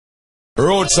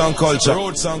Roots and culture.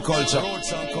 Roots and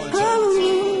culture.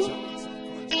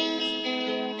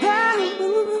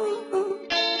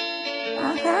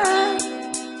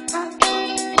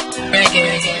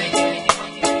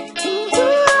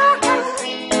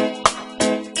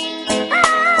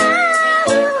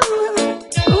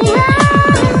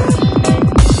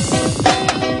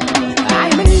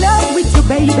 I'm in love with you,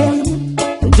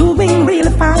 baby. Doing real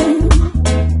fine.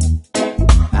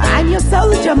 I'm your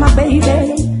soldier, my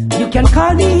baby. You can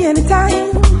call me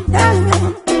anytime.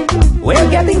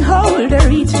 We're getting older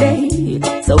each day,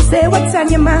 so say what's on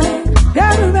your mind,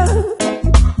 girl.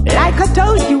 Like I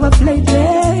told you of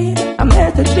lately, I'm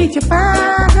here to treat you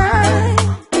fine.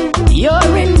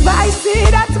 You're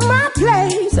invited at my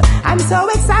place. I'm so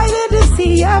excited to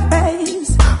see your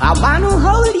face. I wanna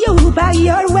hold you by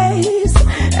your waist,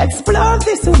 explore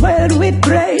this world with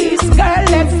grace. Girl,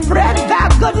 let's spread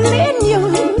that goodly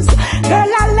news.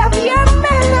 Girl, I love your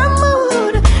mellow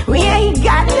mood. We ain't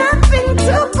got nothing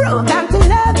to prove, got to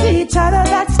love each other,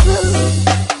 that's true.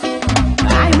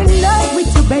 I'm in love with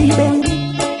you,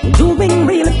 baby, doing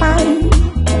real fine.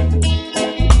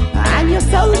 I'm your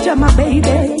soldier, my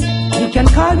baby. You can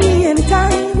call me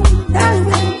anytime.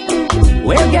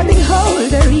 We're getting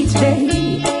older each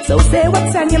day, so say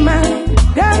what's on your mind,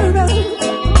 girl.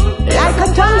 Like I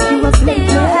told you of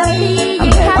lately,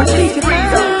 I'm here to treat you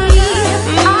fine.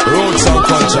 Roots and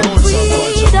culture.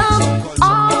 Freedom,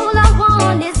 all I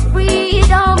want is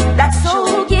freedom.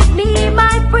 So give me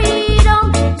my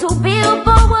freedom to build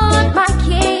forward my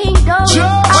kingdom.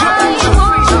 I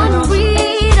want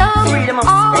freedom,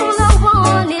 all I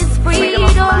want is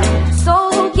freedom.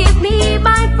 So give me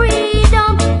my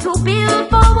freedom to build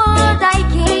forward thy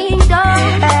kingdom.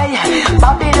 Hey,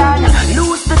 Babylon,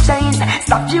 lose the chains,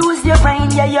 stop use your brain,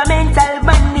 yeah, your mental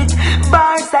bandit,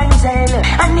 bars and jail.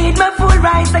 I need my full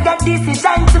rights, I got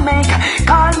decision to make.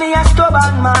 Call me a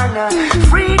stubborn man.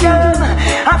 Freedom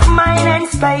of mind and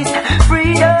space,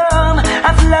 freedom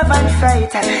of love and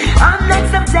faith. I'm not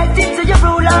subjected to your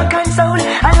rule or control.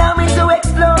 Allow me to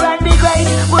explore and be great.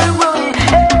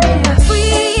 Hey.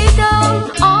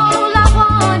 Freedom, all I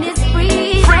want is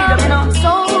freedom. Freedom, you know.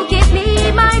 So give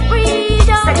me my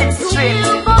freedom Set it to straight.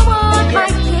 build forward my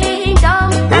kingdom.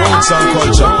 Roots and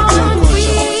culture.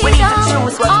 We need to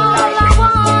choose what we All like. I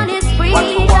want is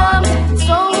freedom.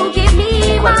 So give me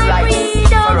Equal my rights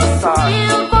freedom for us to all.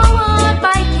 build forward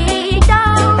my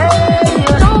kingdom. Hey.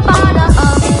 Don't bother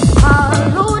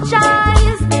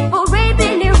apologize for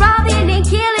raping and robbing and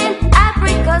killing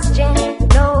Africa's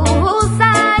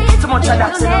genocide. Too much of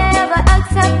that, You'll never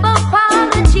accept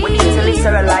apology. We need to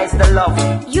literalize the love.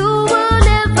 You will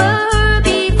never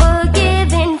be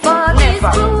forgiven for these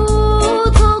Never.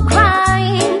 brutal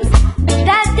crimes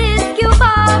that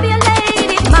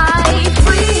discombobulated my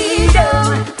freedom.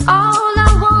 All I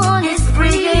want is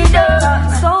freedom.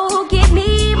 So give me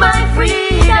my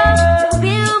freedom to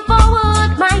build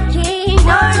forward my kingdom.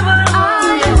 I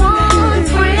want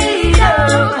freedom.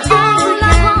 All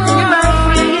I want is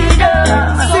freedom.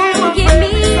 So give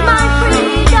me my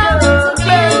freedom to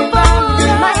build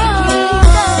forward my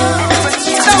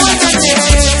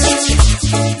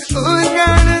Who's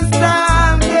gonna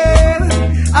stop them?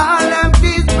 All of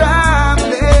these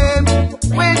problems.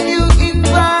 When you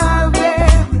involve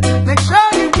them, make sure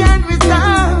you can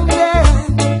resolve them.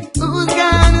 Who's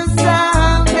gonna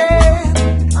stop them?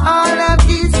 All of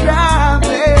these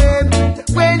problems.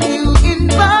 When you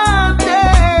involve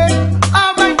them,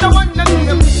 I might not want to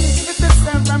them. If it's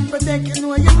self and protect, you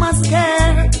know you must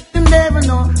care. Them never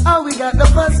know how we got the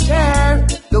bus chair.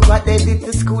 Look what they did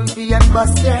to school fee and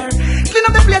bus there. Clean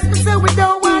up the place, we say we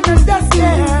don't want no dust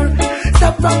there.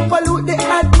 Stop from pollute the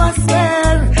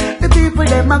atmosphere. The people,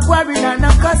 them are quarrying and a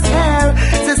cuss here.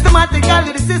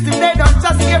 Systematically, the system, they don't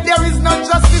just care. There is no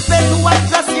justice, they do what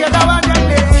just here. That one and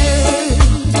day.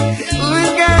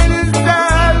 Who's gonna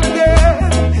stop them?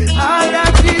 All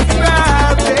of these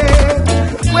problems.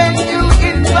 When you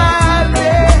involve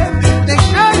them, make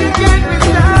sure you can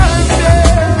resolve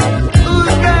them.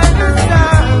 Who's gonna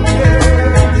stop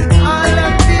them? All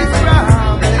of these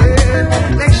problems.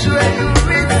 Make sure you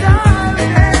resolve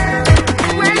them.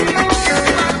 When you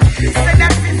say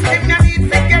that system, you need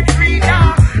to get free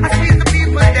now. I see the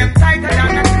people, them tighter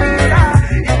than a freezer.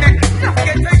 It make enough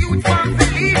get the youth from the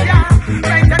leader.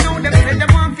 Right, I know them say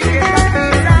them want to get a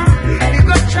visa. They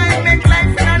go try and make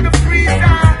life in the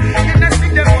freezer. Then I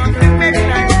see them want to make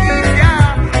life easier.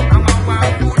 I'm a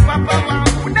one food, papa one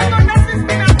food. They're gonna assist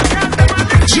me now to dance them on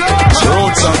the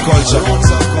Roots and culture. Roots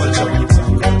and culture.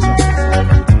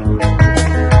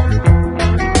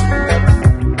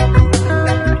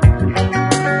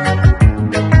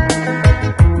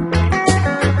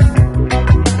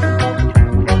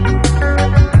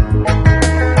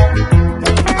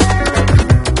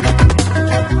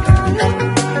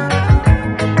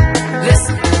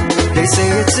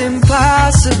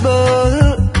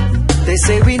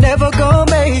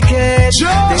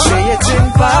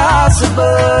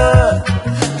 impossible.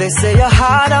 They say your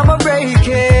heart, I'ma break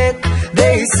it.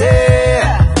 They say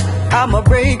I'ma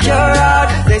break your heart.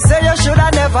 They say you shoulda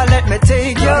never let me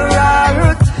take your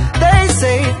heart. They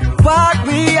say what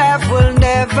we have will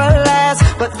never last,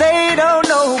 but they don't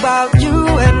know about you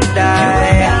and I.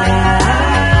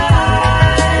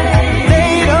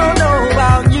 They don't know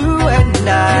about you and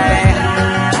I.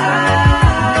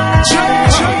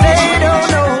 They don't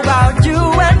know about you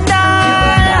and I.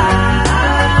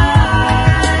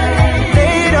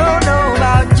 They don't know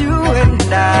about you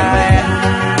and I.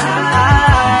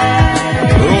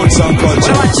 Roots and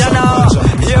culture.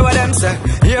 Hear what them say,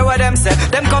 hear what them say.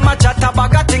 Them come and chat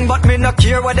about a thing, but me no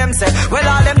care what them say. Well,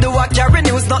 all them do a carry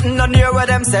news, nothing no near what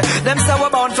them say. Them say we're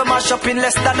bound for mash up in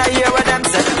less than a year what them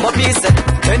say. But me say,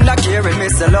 in the caring, me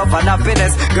say love and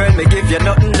happiness. Girl, me give you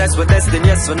nothing less with less than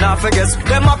yes, so not forget.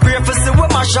 Them a pray for see we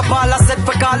mash up all I said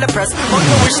for call the press. But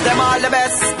we wish them all the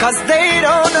best, cause they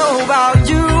don't know about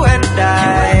you and I.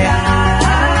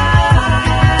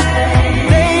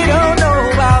 They don't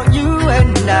know about you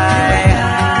and I.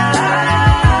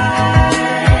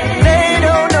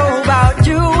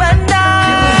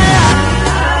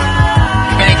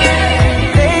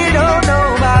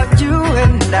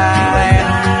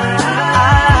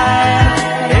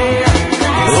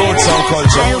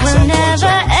 I will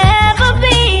never ever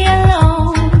be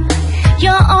alone.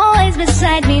 You're always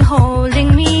beside me,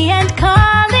 holding me and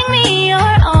calling me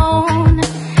your own.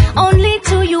 Only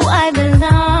to you I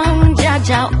belong,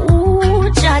 Jaja, ooh,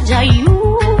 Jaja,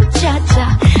 you, Jaja.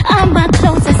 I'm my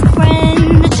closest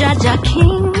friend, Jaja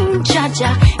King,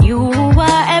 Jaja. You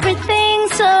are everything,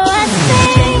 so I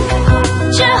sing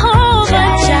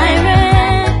Jahovah Jireh.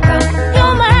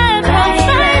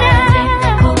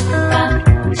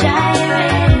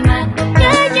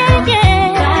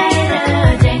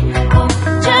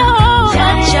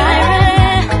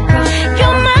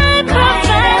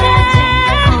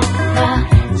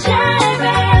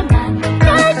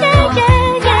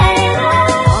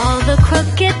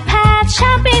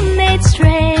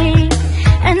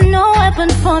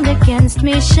 Against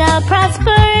me shall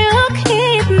prosper, you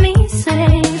keep me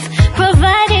safe.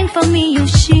 Providing for me, you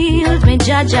shield me,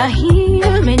 Jaja,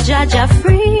 heal me, Jaja,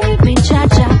 free me,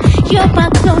 Jaja. You're my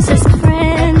closest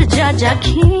friend, Jaja,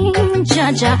 King,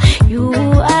 Jaja. You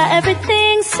are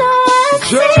everything, so I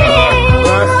sing.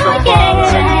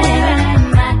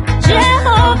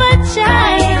 Jahovah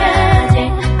Jireh,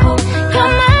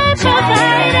 you're my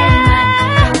provider.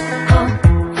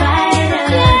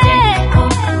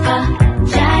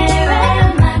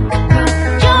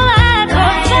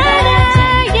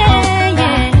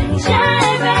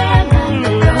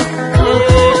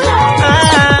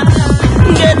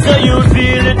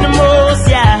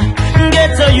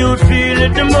 You'd feel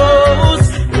it the most.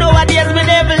 Nowadays me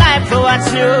never like for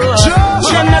what's new.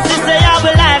 Them not to say I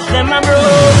will like them my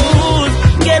bros.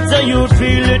 Get so you'd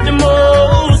feel it the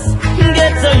most.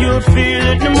 Get so you'd feel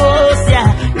it the most, yeah.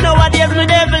 Nowadays me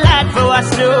never like for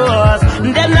what's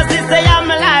new. Them not to say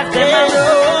I'm alive, them my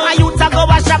bros. I used to go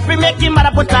a shop, we make him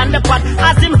mother put on the pot.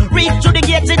 As him reach to the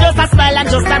gate, she just a smile and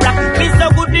just a rap. Me so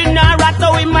good in her rat,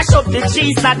 so we mash up the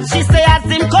cheese at. She say as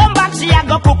him come back, she a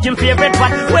go cook him favorite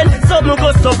pot. When something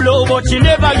goes so blow, but she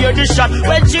never hear the shot.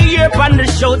 When she hear on the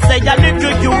shout, say a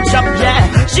little huge up,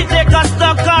 yeah. She take a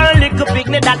stock or a little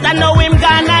picnic that I know him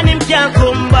gone and him can't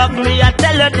come back. Me I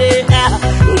tell her they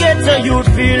get so you'd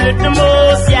feel it the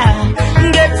most, yeah.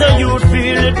 Get so you'd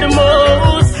feel it the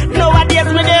most. Nowadays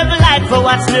me never like for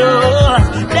what's new.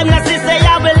 Them not to say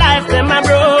I will life, them my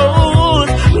bros.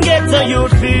 Get so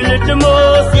you'd feel it the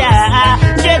most, yeah.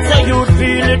 Get so you'd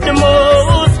feel it the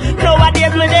most.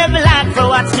 Nowadays me never like for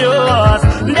what's yours.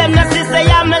 Them not to say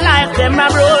I'm alive, them my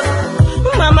bros.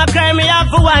 Mama cry me off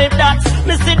for wipe that.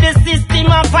 Me see the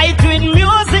system I fight with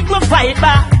music, me fight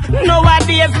back.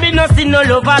 Nowadays me no see no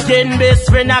love again. Best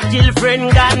friend a kill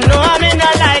friend gone. No me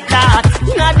not like that.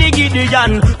 Not the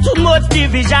Gideon, too much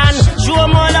division. Show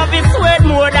more love is worth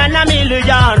more than a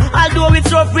million. Although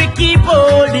it's rough we keep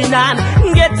holding on.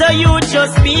 Get to you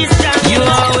just be strong. You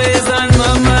always on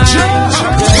my mind.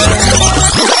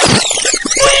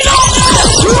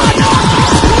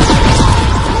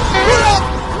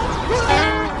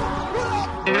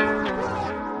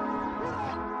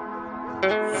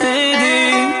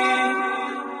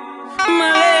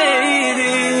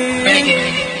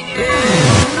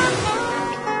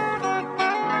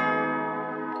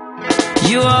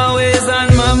 You always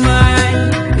on my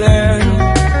mind, girl.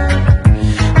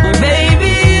 My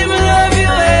baby, I love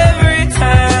you every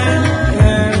time,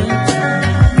 girl.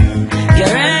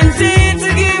 Guarantee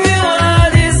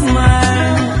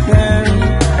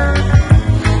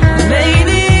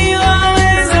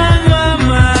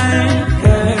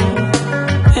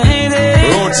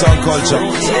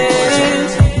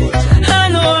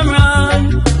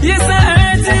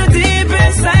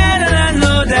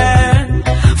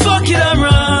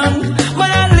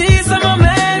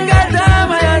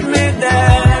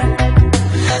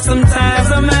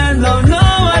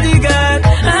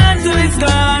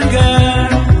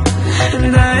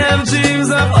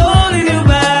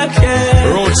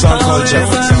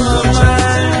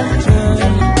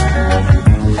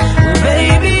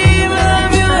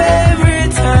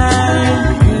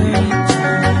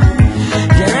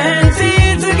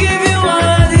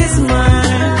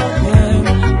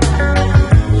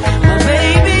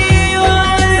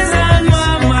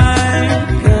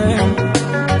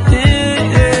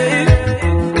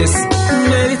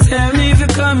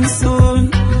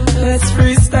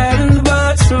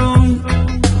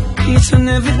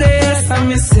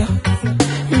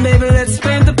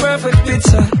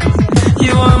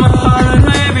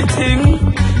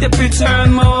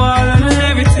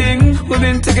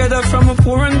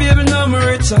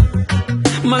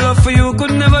My love for you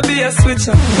could never be a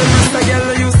switcher. The rest of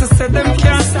girl used to say them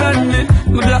can't stand me.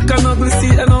 My black and ugly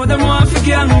see and now them want to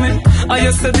gang me. I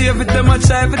used to deal with them, I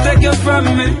try to take you from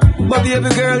me. But baby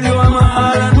girl, you are my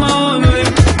all and my only.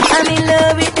 I'm in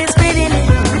love with this pretty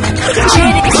little.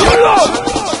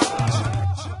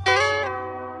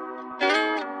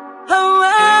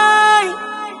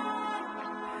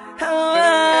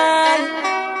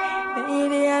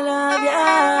 Baby, I love ya.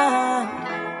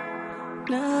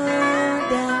 No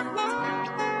doubt.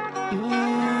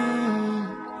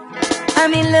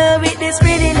 I'm in love with this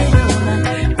pretty little woman.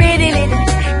 Pretty little,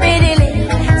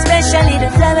 special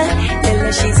little flower. Tell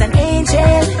her she's an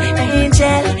angel.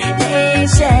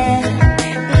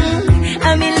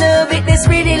 I'm in love with this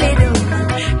pretty little woman.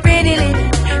 Pretty little,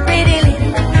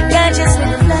 gorgeous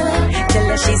little flower. Tell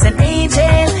her she's an angel.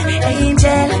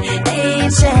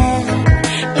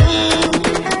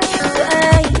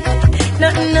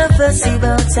 Nothing no fussy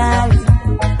about time.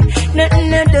 Nothing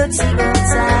no dirty about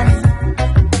time.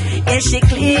 Yeah, she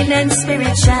clean and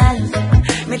spiritual.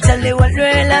 Me tell you what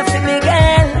real life for me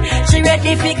girl. She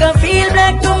ready fi go feel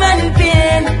black woman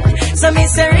pain. So me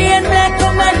say rain, black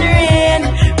woman rain.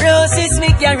 Roses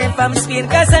me carry from Spain.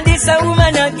 Cause and this a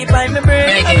woman occupy my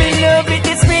brain. I'm in love with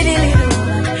this pretty little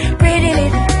woman. Pretty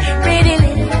little,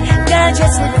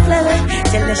 gorgeous little flower.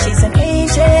 Tell her she's an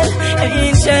angel.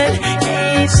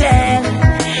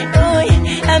 Oh,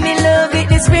 I'm in love with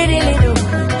this pretty little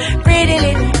woman. Pretty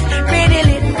little,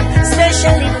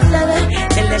 special little flower.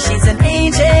 Tell her she's an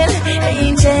angel.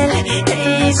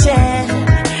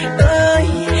 Oh,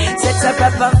 set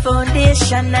up a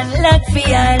foundation and lock for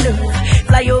your love.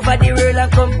 Fly over the world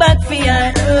and come back for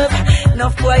your love.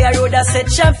 Enough boy I road a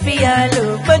set shop for your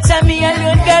love. But I me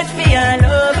alone got for your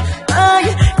love. Oh,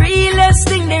 realest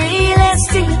thing, the realest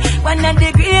thing. One of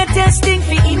the greatest thing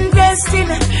for investing.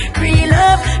 Real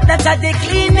love, that's the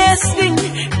cleanest thing.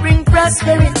 Bring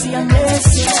prosperity and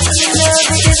mercy. Love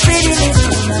with this pretty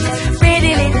little woman.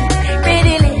 Pretty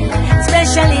little,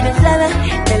 special little flower.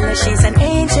 Tell her she's an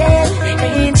angel.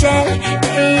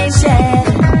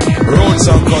 Roots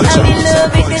and culture. I'm in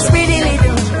love with this pretty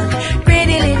little woman.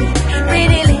 Pretty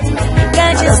little,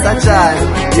 gorgeous little flower.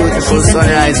 Beautiful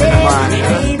sunrise in the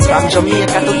morning. From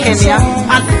Jamaica to Kenya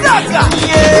and Zagga.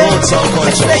 Roots and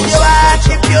culture. Say you are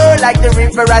keep pure like the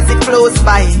river as it flows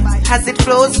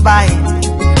by.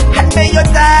 And may your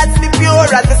thoughts be pure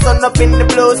as the sun up in the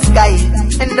blue sky.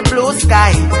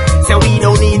 So we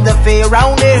don't need the fear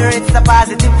around here. It's a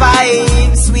positive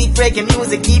vibe. Sweet reggae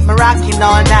music keep me rocking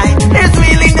all night. There's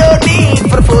really no need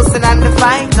for the fussing and the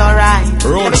fight, alright.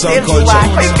 Roots and culture.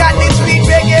 We've got this sweet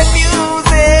reggae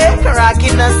music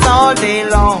rocking us all day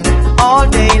long. This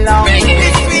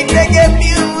sweet reggae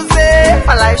music,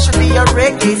 my life should be a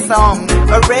reggae song.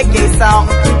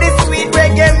 This sweet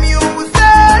reggae music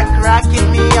rocking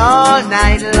me all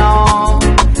night long.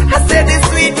 I said this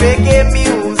sweet reggae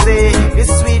music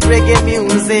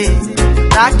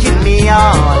rocking me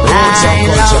all night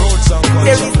long.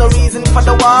 There is no reason for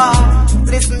the war.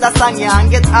 Listen the song yeah, and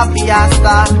get happy and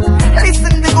start.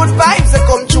 Listen the good vibes that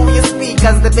come through your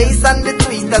speakers. The bass and the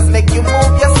tweakers make you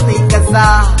move your sneakers.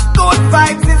 Good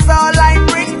vibes is all I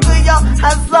bring to you.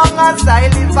 As long as I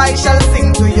live I shall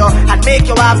sing to you and make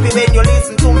you happy when you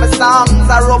listen to my songs.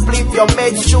 I uplift your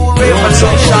made true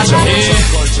revolution.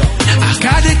 I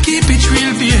gotta keep it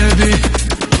real, baby.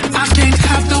 I can't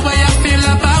have the way I feel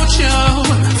about you.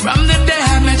 From the day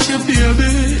I met you,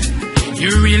 baby, you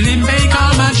really make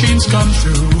all my dreams come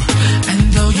true.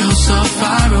 And though you're so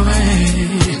far away,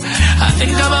 I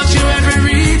think about you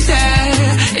every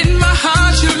day. In my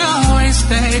heart you'll always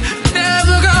stay,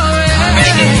 never go away.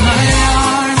 In my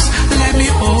arms, let me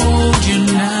hold you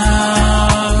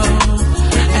now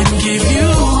and give you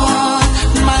all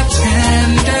my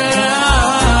tender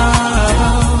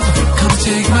love. Come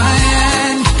take my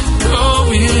hand, go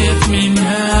with me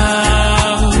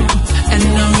now, and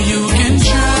know you can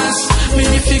trust me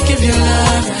if you give your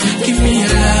love, give me your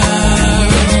love.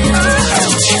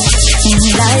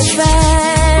 Life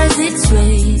has its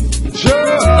way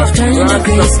of turning the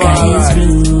grey skies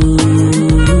blue.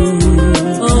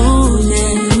 Oh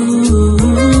yeah.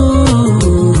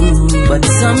 But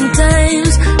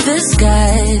sometimes the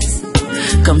skies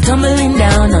come tumbling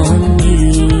down on you.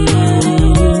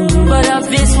 But of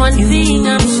this one thing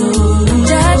I'm sure,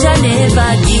 Judge, I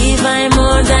never give I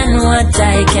more than what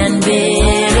I can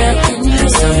bear.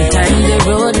 Sometimes the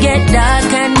road get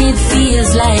dark and it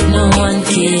feels like no one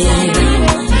cares.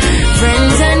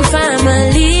 Friends and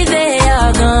family, they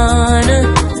are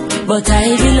gone, but I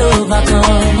will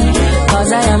overcome.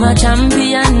 Cause I am a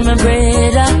champion, my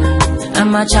brother.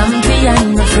 I'm a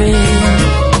champion, my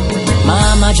friend.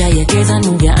 Mama, dry your tears and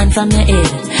move your hand from your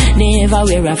head. Never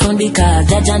wear a phone because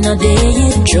that you're not there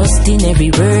yet. Trust in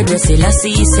every word that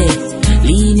Selassie said.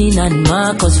 Leaning on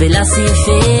Marcus Velasquez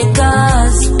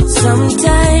fakers.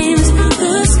 Sometimes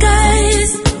the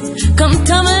skies come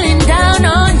tumbling down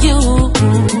on you,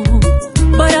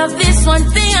 but of this one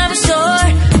thing I'm sure,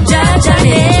 Jaja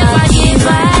never give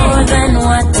up more than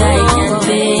what I can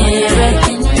bear.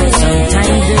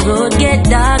 Sometimes the road get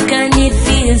dark and it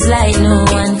feels like no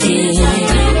one cares.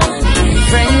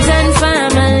 Friends and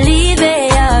family, they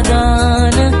are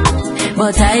gone,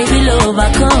 but I will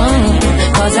overcome,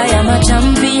 cause I am a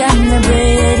champion, my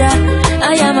brother.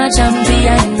 I am a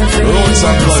champion, my friend. So I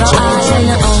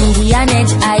am hungry and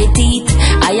edge I teeth.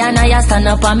 I stand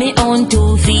up on my own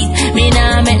 2 feet. Me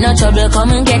nah make no trouble,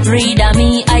 come and get rid of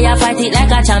me. I fight it like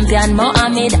a champion,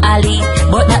 Muhammad Ali.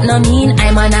 But that no mean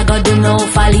I'm a go do no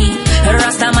folly.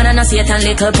 Rasta man and a Satan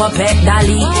little puppet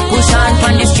dolly. Push on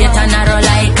from the straight and narrow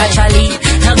like a chally.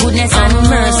 No goodness and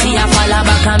mercy I follow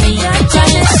back on me. Left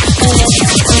and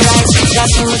right,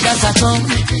 that's who does a come.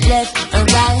 Left and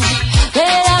right,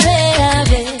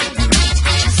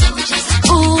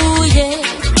 ooh yeah.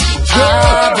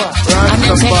 And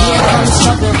then say, here comes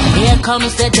trouble, here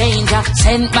comes the danger,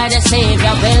 sent by the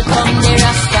Savior, welcome the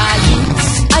Rasta youths.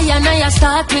 I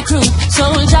start recruit,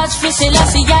 soldiers for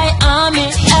Selassie army.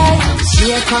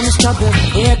 Here comes trouble,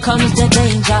 here comes the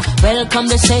danger, welcome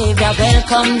the Savior,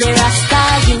 welcome the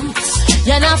Rasta youths.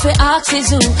 You know for ask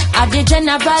is who, at the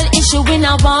general issue in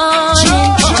a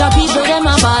warning. The people them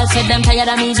a ball, said them tired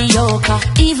of mediocre.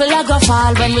 Evil a go fall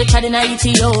when we tried in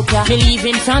Ethiopia.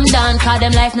 Believing from down, cause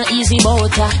them life no easy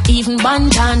boat. Even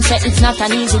Bantan said it's not an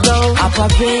easy go.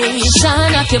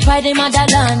 Operation, occupy the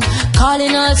motherland.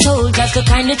 Calling all soldiers to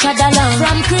kind each other along.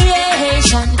 From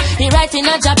creation, he writing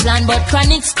a job plan, but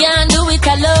Chronixx can't do it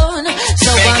alone.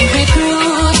 So I'm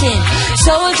recruiting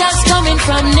soldiers coming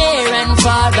from near and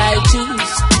far, I choose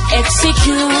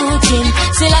executing.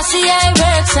 Selassie I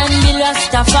works and the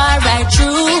Rastafari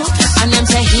true. And them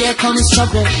say here comes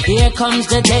trouble, here comes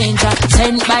the danger,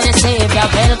 sent by the Savior,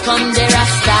 welcome the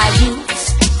Rasta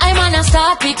youths. I'm on a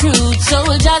start recruit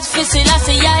soldiers for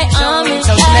Selassie army.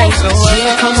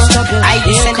 Here comes trouble,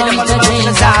 here comes the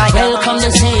danger, welcome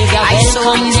the Savior,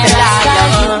 welcome the Rasta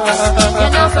youths. You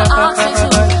know for oxygen,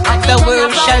 the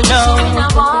world shall know.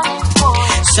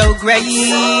 So great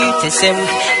is him,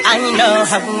 I know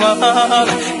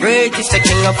how great is the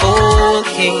King of all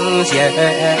kings, yes.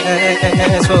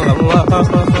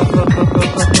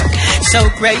 So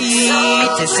great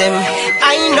is him,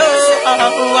 I know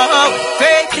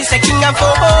great is the King of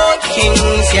all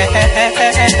kings,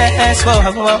 yes.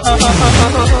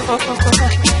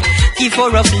 Give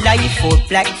for of life, for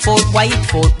black, for white,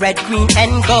 for red, green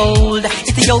and gold.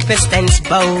 Ethiopia stands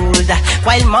bold,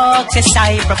 while Marx's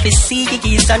high prophecy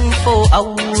is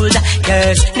unfold.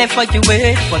 Yes, never you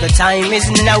wait, for the time is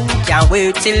now. Can't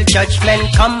wait till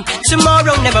judgment come.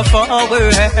 Tomorrow never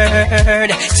forward,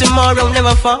 tomorrow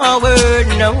never forward.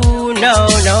 No, no,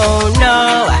 no,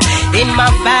 no. In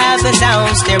my Father's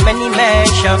house there are many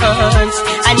mansions,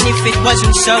 and if it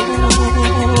wasn't so,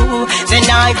 then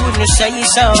I wouldn't say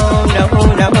so. No,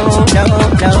 no, no,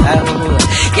 no.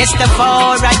 Yes, the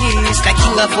Fyah is the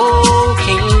King of all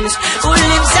kings, who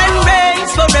lives and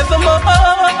reigns forevermore.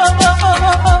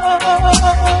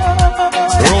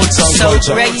 So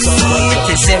great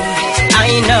is him,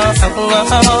 I know.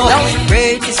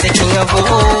 Great is the King of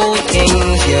all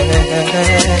kings,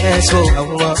 yes.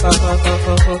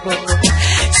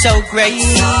 So great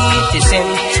is him,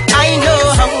 I know.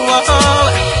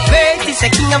 Great is the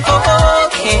King of all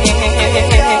kings.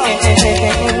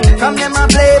 From them a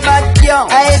play back young,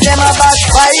 I them a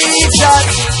backbiters,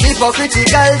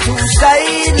 hypocritical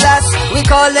two-sideless. We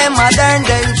call them modern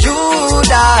day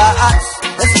Judas,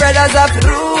 the spreaders of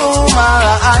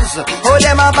rumors. Oh,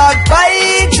 them a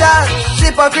backbiters,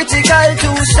 hypocritical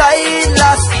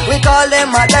two-sideless. We call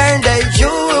them modern day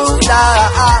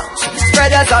Judas,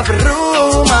 spreaders of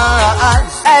rumors.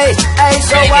 Hey, hey,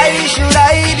 so why should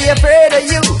I be afraid of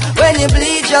you when you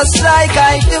bleed just like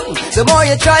I do? The more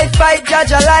you try fight,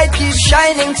 judge a light keeps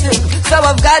shining too. So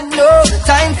I've got no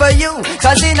time for you,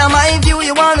 cause in my view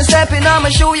you wanna step in on my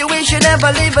shoe. You wish you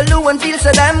never leave a loo and feel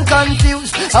so damn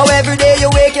confused. How every day you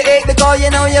wake you ache because you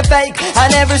know you're fake,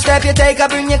 and every step you take I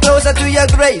bring you closer to your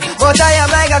grave. But I am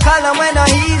like a column when I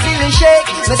easily shake.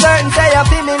 Me certain say I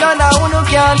feel me none of who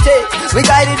can't take. We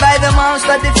guided by the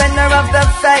monster, defender of the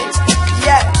faith.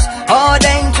 Yes, oh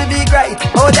them to be great,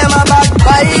 oh them a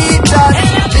backbiters,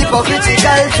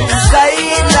 hypocritical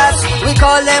two-sideless. We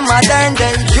call them modern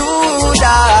day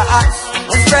Judas,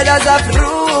 the spreaders of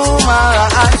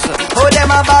rumors. Oh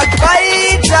them a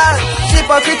backbiters,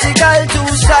 hypocritical,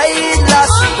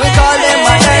 two-sideless. We call them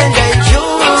a learned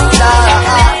Judas,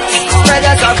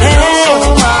 spreaders of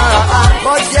rumor.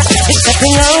 But it's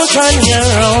stepping out on your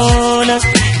own,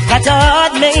 got a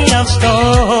heart made of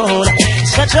stone,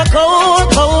 such a cold,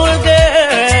 cold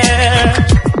girl.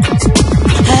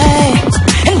 Hey,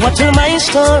 and what will my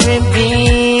story be?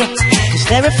 Is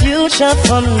there a future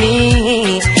for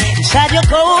me inside your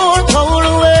cold, cold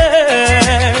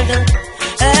world?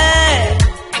 Hey,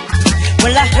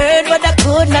 well I heard but I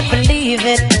could not believe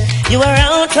it. You were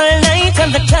out all night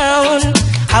on the town.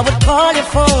 I would call your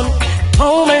phone,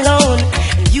 home alone,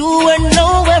 and you were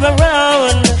nowhere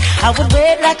around. I would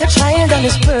wait like a child on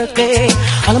his birthday.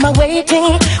 All of my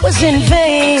waiting was in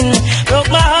vain. Broke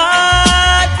my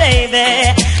heart,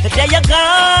 baby, the day you're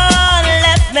gone,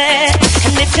 left me.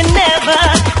 And if you never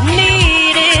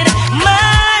needed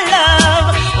my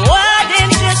love, why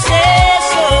didn't you say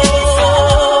so?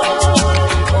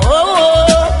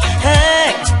 Oh, hey.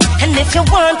 And if you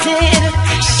wanted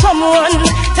someone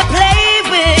to play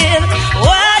with,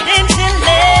 why didn't you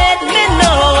let me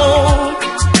know?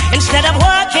 Instead of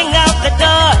walking out the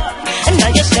door, and now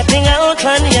you're stepping out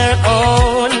on your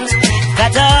own.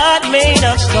 Got a heart made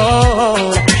of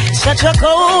stone, such a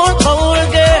cold,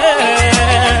 cold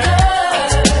girl.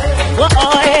 Whoa,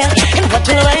 and what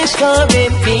will my story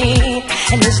be?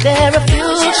 And is there a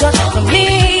future for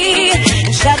me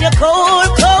inside your cold,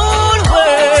 cold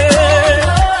world?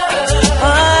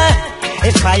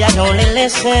 If I had only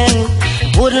listened,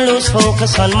 wouldn't lose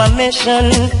focus on my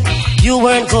mission. You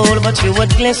weren't gold, but you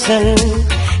would glisten.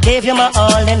 Gave you my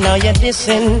all, and now you're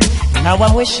dissing. Now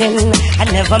I'm wishing I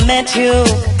never met you,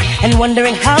 and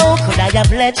wondering how could I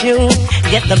have let you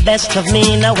get the best of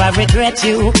me. Now I regret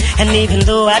you, and even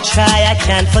though I try, I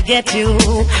can't forget you.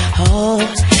 Oh,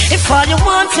 if all you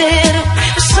wanted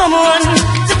was someone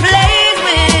to play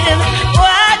with,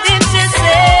 why didn't you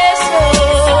say so?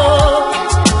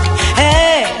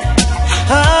 Hey,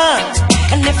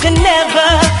 and if you never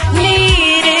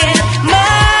needed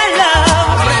my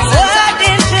love, why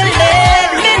didn't you let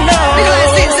me know?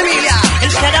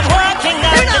 Instead of walking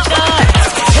out the door.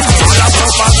 La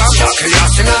propaganda que le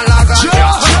hacen a la ganja,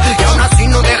 y aún así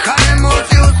no dejaremos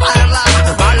de usarla.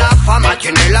 Mala fama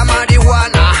tiene la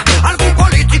marihuana, algún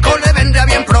político le vendría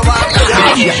bien probarla.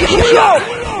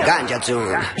 Ganja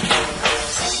tune.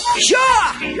 Yo,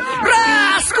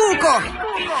 Rascuco,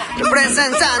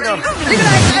 presentando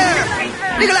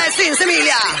Legalize sin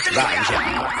semilla. Ganja.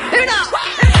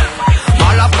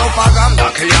 Mala propaganda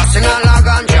que le hacen a la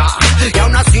ganja, y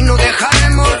aún así no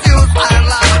dejaremos de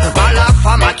usarla. Mala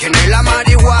fama tiene la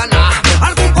marihuana,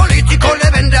 algún político le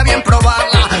vendría bien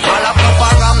probarla. Mala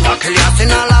propaganda que le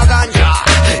hacen a la ganja,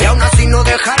 y aún así no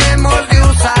dejaremos de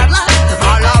usarla.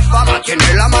 Mala fama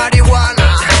tiene la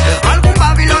marihuana, algún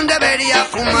Babilón debería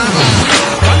fumarla.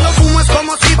 Cuando fumo es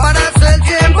como si parase el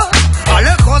tiempo,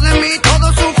 alejo de mí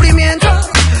todo sufrimiento.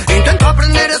 Intento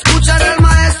aprender a escuchar al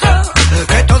maestro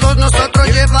que todos nosotros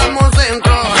llevamos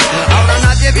dentro. Ahora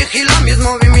nadie vigila mis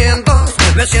movimientos,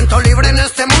 me siento libre en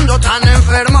este mundo tan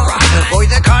enfermo. Voy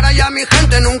de cara y a mi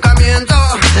gente nunca miento.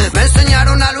 Me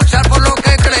enseñaron a luchar por lo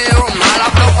que creo. Mala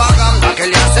propaganda que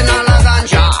le hacen a la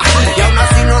ganja, y aún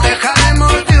así no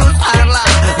dejaremos de usarla.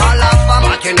 Mala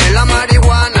fama tiene la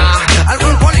marihuana,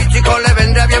 algún político le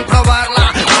vendría bien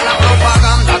probarla. Mala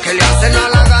propaganda que le hacen a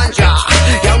la ganja,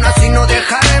 y aún así no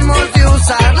dejaremos de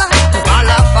usarla.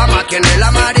 Mala fama tiene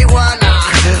la marihuana,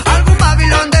 algún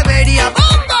Babilón debería.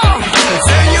 ¡Bombo!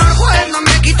 Señor juez, no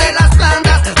me quite las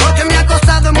plantas, porque me ha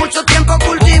costado mucho tiempo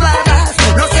cultivarlas.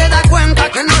 No se da cuenta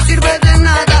que no sirve de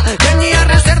nada, tenía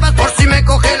reservas por si me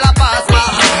coge la pasma.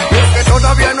 Y es que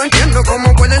todavía no entiendo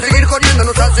cómo pueden seguir jodiendo.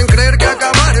 Nos hacen creer que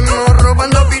acabaremos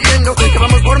robando, pidiendo que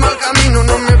vamos por mal camino.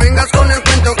 No me vengas con el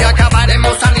cuento que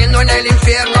acabaremos saliendo en el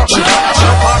infierno. La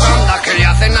propaganda que le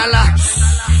hacen a la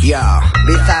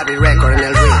Bizzarri record en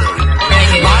el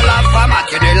Riddim. Mala fama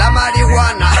tiene la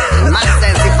marihuana, más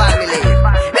sensi family.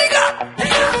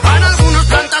 Para algunos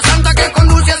planta santa que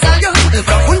conduce al Dios,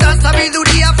 profunda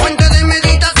sabiduría, fuente de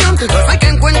meditación. Los hay que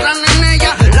encuentran en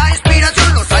ella la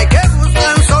inspiración, los hay que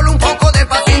buscan solo un poco de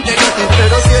paz interior.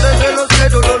 Pero quieren de los que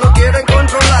no lo quieren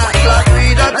controlar.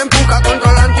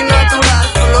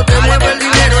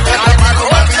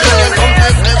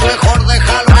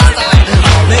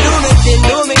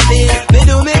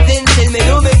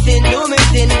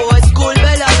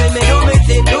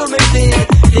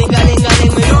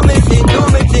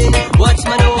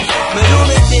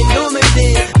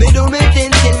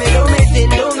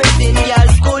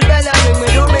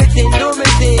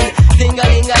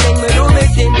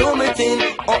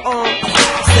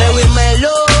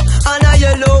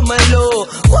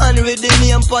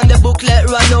 name on the booklet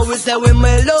right now. We say we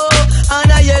mellow,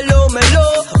 and a yellow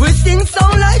mellow. We sing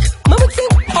sound like mama sing.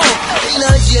 Oh, in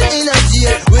a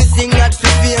jail, we sing that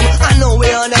for fame. I know we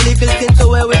on a little thing to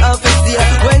where we have to see.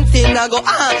 When thing I go,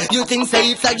 you think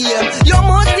say it's a game. You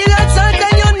must still a chance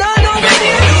and you not know me.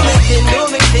 Do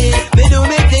me thing, me do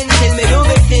me thing, till me do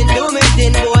me thing, do me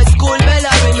thing. Boy, school bell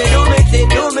ring, me do me thing,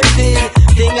 do me thing.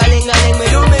 Ting-a-ling-a-ling, me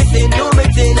do me thing, do me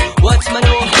thing. Watch my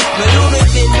know, me do me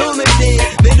thing, do me thing.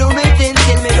 Me do me thing,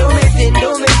 till me do me thing, do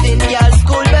me thing. Girl,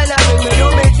 school bell ring, me do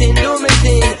me thing, do me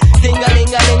thing.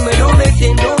 Ting-a-ling-a-ling, me do me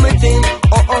thing, do me thing.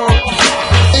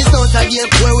 It's not a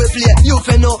game where we play, you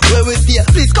fi know where we stay.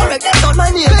 Please correct, that's not my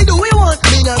name. Why do we want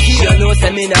me not here? You know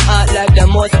say me not act like the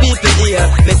most people here.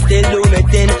 Me still do me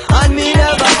thing, and me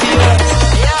never fear.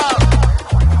 Yo,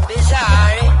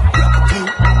 Bizzarri.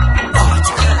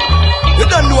 You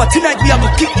don't know what tonight we have to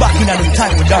kick back in them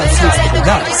time we dance, used to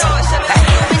dance.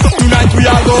 Tonight we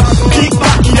are go kick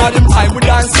back in them time we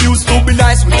dance, used to be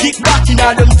nice. We kick back in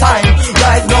them time.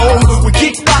 Right now we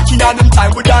kick back in them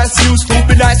time we dance, used to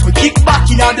be nice. We kick back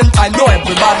in them time. Now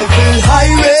everybody feel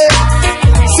highway.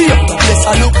 See up the place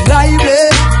I look lively.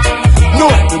 Now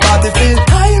everybody feel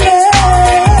highway.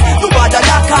 Nobody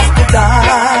that cast the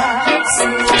dance.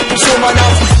 So man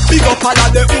up, big up all of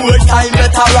the old time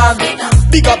veteran.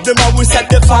 Big up the man we set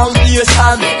the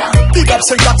foundation. Big up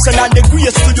Sir Jackson and the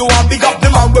great studio. And big up the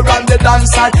man we run the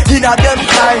dance hall. In a them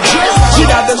time,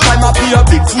 in a them time I play a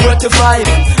big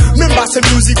 45. Remember some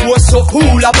music was so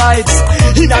cool a vibes.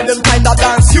 In a them time that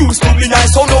dance used to be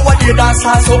nice. So now what they dance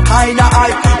are so kinda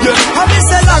hype. Yeah, I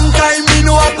miss a long time, me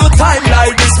know have no time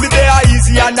like this. Me they are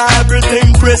easy and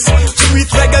everything crisp. Sweet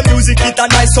reggae music, it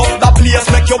a nice up the place.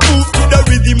 Make you move to the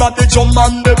rhythm of the drum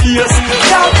and the bass.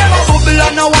 Now them a bubble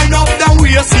and a wind up them. We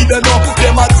see them up,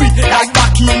 them a tweet like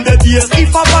back in the days.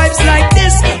 If a vibes like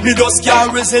this, me just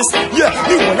can't resist. Yeah,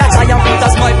 me wanna try and put a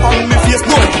smile on me face.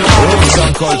 No, it's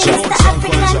on culture.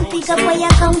 African, pick up where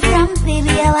you come from, baby.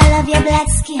 How I love your black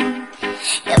skin.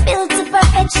 You're built to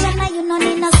perfection, and you don't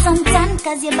need no suntan,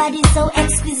 cause your body's so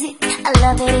exquisite. I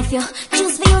love it if you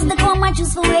choose to use the comb or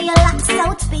choose for wear your locks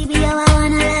out, baby. How I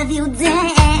wanna love you down.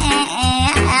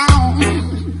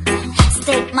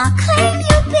 State my claim,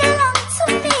 you belong to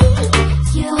me.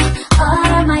 You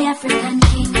are my African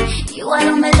king. You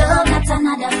are my love, not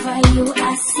another for you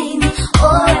I sing.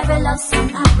 Oh, every love song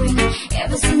I bring,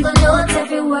 every single note,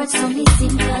 every word so me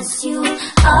sing. Cause you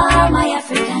are my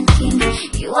African king.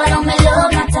 You are my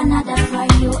love, not another for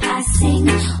you I sing.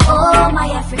 Oh, my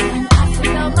African.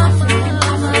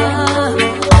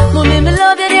 Mommy, me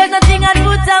love you, there's nothing I'd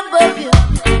put above you.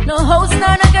 No house,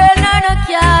 nor no girl, nor no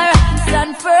car.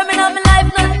 Stand firm in my life,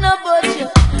 nothing about you.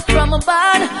 From a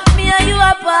barn, me and you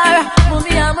are par.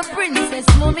 Mommy, I'm a princess.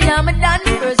 Mommy, I'm a dan.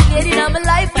 First lady in my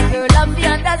life, a girl I'm the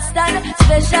understand.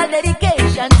 Special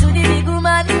dedication to the big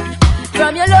woman.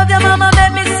 From your love, your mama,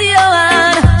 let me see your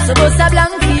hand. So bust a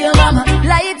blank for your mama,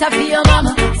 light up for your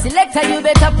mama. Selector, you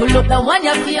better pull up the one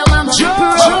you for your mama.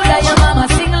 Proud of your mama,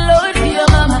 sing loud for your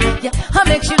mama. Yeah, I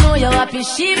make you know you're happy.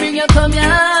 She bring you come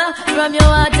here. From your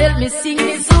heart, tell me sing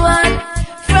this one.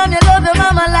 From your love, your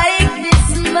mama like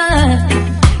this man.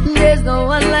 There's no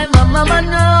one like my mama, no,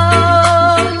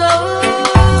 no.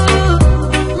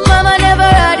 Mama never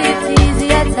had it easy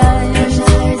at times.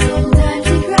 Sometimes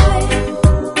she cried.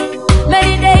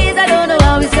 Many days I don't know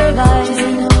how we survived. She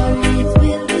said, don't worry, it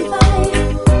will be fine.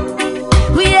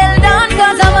 We held on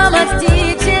cause of mama's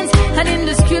teachings. And in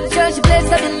the scripture she placed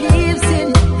her beliefs in.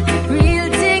 Real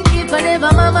thing, if I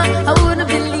never mama, I wouldn't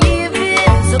believe it.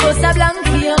 So bust a blank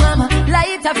for your mama,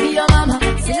 light up for your mama.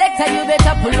 Selector, you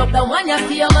better pull up the one you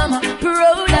for your mama.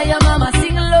 Proud of your mama,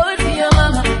 sing loud for your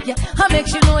mama. Yeah, I make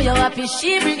you know you're happy.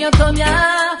 She bring you come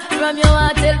here. From your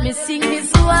heart, tell me sing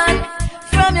this one.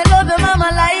 From your love, your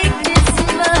mama like this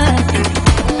man.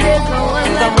 There's no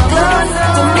one like my mama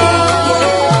to me.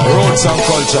 Yeah. Roots and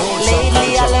culture. Lately,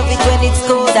 I love it when it's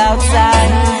cold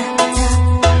outside.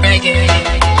 Reggae.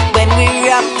 When we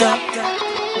wrapped up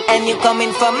and you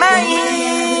coming for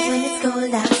mine.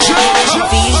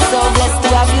 Feel so blessed to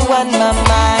have you on my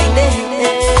mind.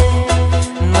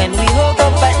 When we woke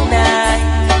up at night,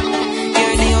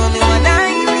 you're the only one I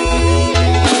need.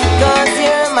 Cause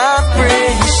you're my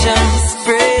precious,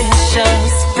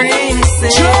 precious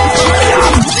princess.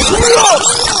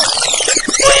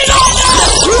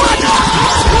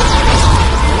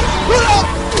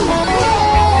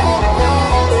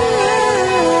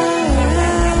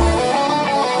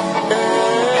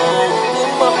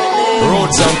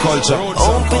 Roots and culture.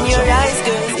 Open your eyes,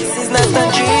 girl, this is not a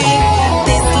dream.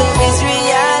 This love is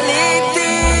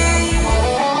reality.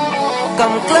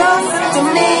 Come closer to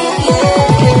me,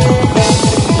 yeah.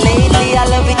 Lately I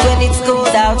love it when it's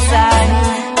cold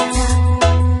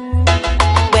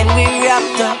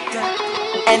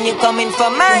and you coming for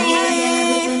mine.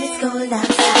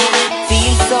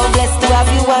 Feel so blessed to have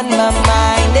you on my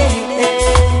mind.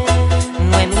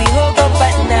 When we woke up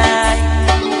at night,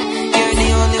 you're the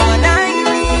only one I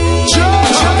need.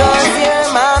 Cause you're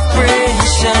my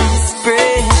precious,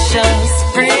 precious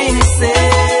princess.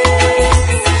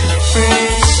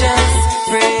 Precious,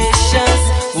 precious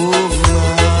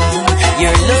woman.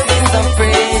 Your love is so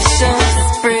precious,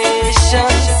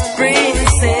 precious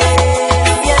princess.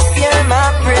 Yes, you're my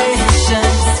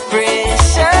precious,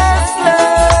 precious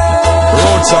love.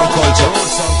 Roots and culture.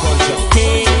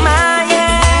 Take my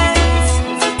hands,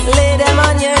 lay them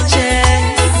on your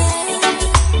chest.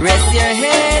 Rest your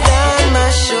head on my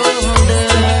shoulder.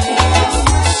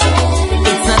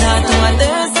 It's not hard to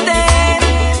understand.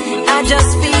 I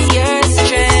just feel your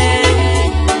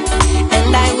strength,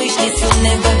 and I wish this will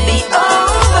never be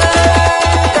over.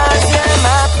 Cause you're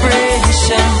my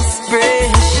precious,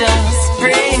 precious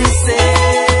princess.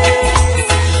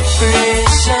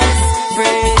 Precious,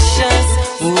 precious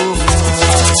woman.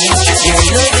 Your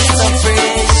love is so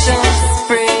precious,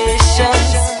 precious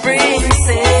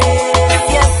princess.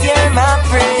 Yes, you're my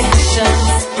precious,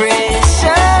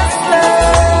 precious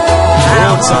love.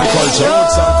 Roots and culture.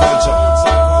 Roots and culture.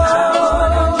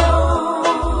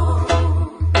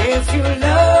 If you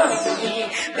love me,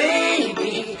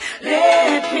 baby,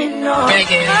 let me know.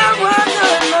 Reggae. I wanna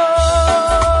know.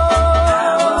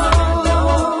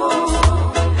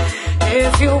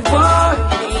 If you want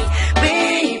me,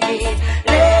 baby,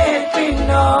 let me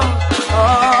know.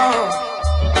 Oh,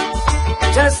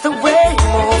 just the way you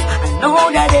move, I know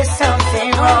that there's something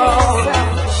wrong.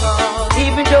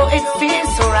 Even though it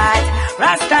feels so right,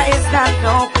 Rasta is not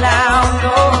no clown,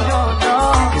 no, no, no.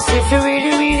 Cause if you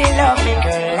really, really love me,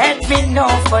 girl, let me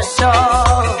know for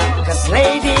sure. Cause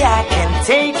lady, I can't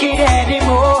take it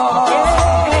anymore.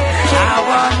 I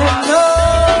wanna know.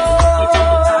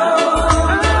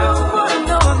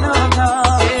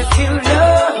 If you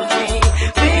love me,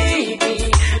 baby,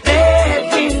 let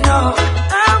me know.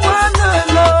 I wanna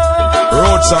know.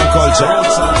 Roots and culture.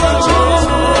 Roots and culture.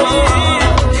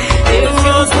 If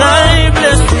you say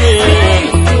bless me,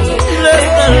 bless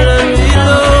the Lord we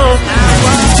love.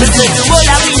 They say the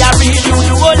whole of me a real you,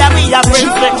 the whole of me a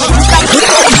friends.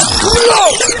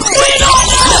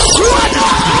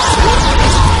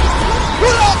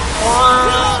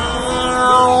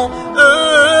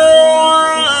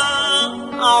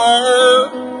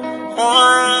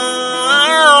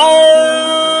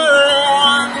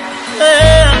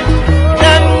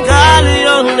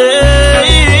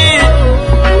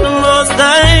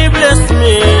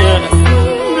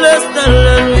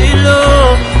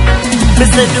 Me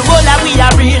say the whole of we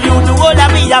are real, you the whole of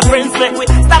we are friends. Make we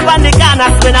stop on the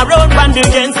corners, spin around from the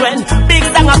gens. When big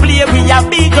song a play, we are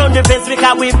beat on the fence.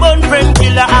 Because we burn friend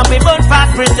killer and we burn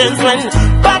fast pretense. When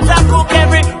butter cook,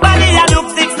 everybody a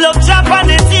look six, look drop on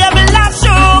the table and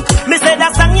shook. Me say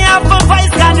that song you have for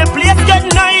voice, cause the place get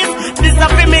nice. This a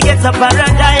me get to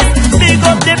paradise. Big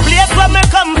up the place where me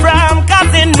come from,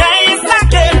 cause it nice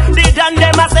again. The done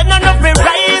them a say none of me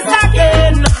rise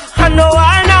again. I know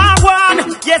I not one,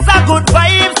 yes I good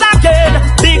vibes again.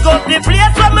 Big up the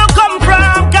place where me come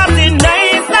from, cause it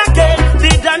nice again.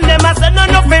 The done them a say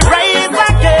none of me rise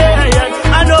again.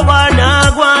 I know I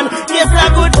not one, yes I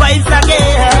good vibes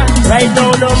again. Right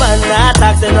now no man not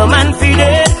tax and no man feed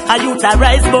it. I youth a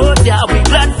rise but yeah we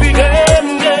glad for them,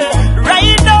 yeah.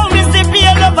 Right now me see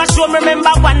feel over show.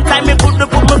 Remember one time me put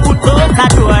out a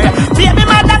door. Baby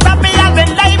mother tap me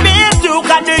having life is too.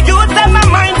 Cause the youth them my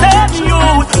mind touch you.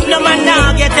 No man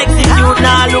now get execute.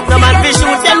 Now look no man fish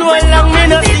shoot. You know long me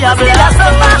no see a blast.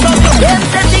 Them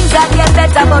say things that get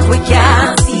better but we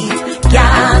can't see it.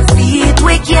 Can't see it,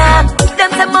 we can't.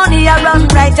 Them say money a run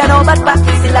right and all but back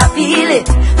we still a feel it.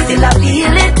 Still a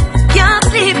feel it. Can't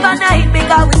sleep at night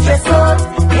because we stress out.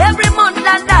 Every month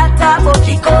and that talk about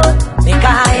kick out. Make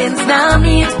our hands now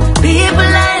meet. People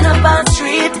line up on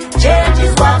street. Change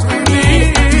is what we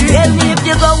need. Tell me if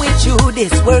you're going through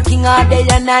this, working all day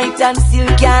and night and still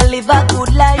can't live a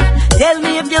good life. Tell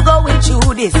me if you're going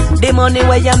through this, the money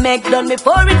where you make done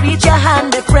before it reach your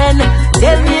hand, my friend.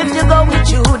 Tell me if you're going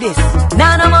through this.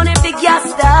 Now no money big gas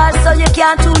stars, so you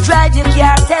can't too drive your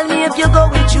car. Tell me if you're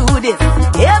going through this.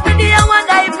 Every day I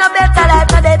wonder if no better life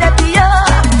no day for you.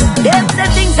 Them say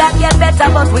things that get better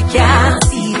but we can't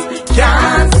see it.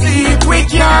 Can't see it, we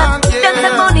can't. Them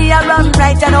say money I run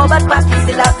right and all but back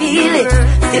still I feel it.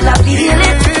 Still I feel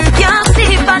it. Can't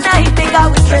sleep at night because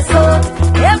we stress out.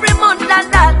 Every month and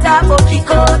that talk about kick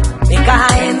out. Make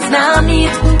our hands now meet.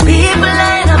 People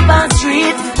line up on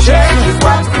street. Change is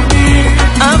what we need.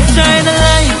 I've tried a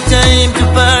lifetime to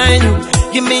find you.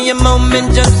 Give me a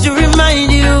moment just to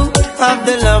remind you. of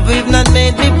the love we've not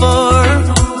made before.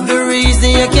 The reason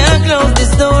you can't close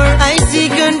this door, I see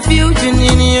confusion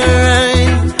in your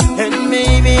eyes. And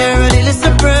maybe you're a little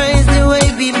surprised the way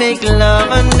we make love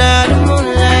under the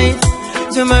moonlight.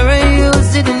 Tomorrow you'll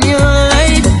sit in your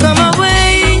light. Come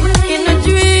away in a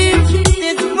dream.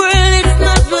 This world is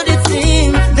not what it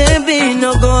seems. There be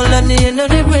no gold at the end of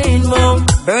the rainbow.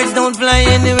 Birds don't fly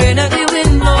anywhere that the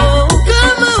wind blows.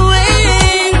 Come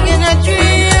away in a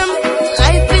dream.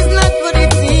 Life is not what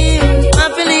it seems.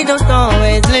 Happily don't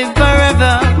always live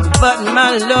forever, but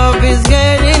my love is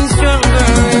getting stronger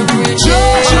every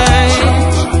day.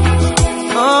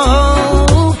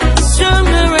 Oh,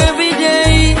 stronger every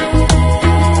day.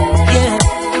 Yeah.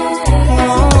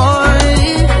 Oh,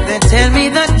 they tell me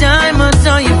that diamonds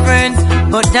are your friends,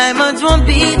 but diamonds won't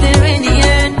be there in the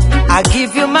end. I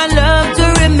give you my love to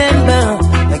remember.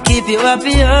 I keep you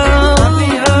happy,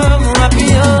 happy.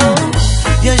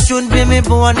 You should be me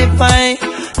bonify.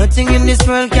 Nothing in this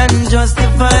world can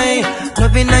justify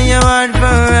loving on your heart for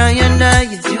I and I.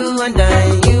 It's you and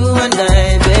I,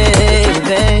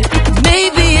 baby.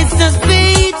 Maybe it's just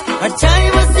fate, or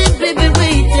time will simply be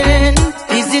waiting.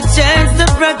 Is it chance to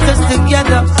practice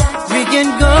together? We can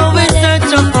go and search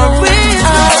up for ways.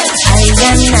 I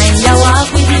and I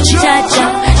walk with you, cha-cha.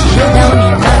 You down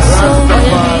in my soul.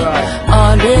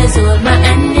 Always hold my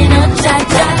hand in a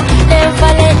cha-cha.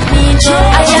 Never let me go.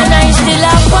 I and I still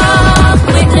a walk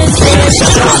with the same.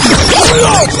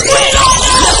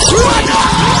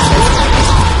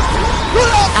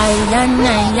 I and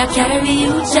I carry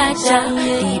you, cha-cha,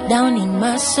 deep down in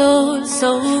my soul.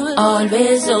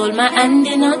 Always hold my hand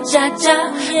in a cha-cha.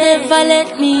 Never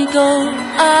let me go.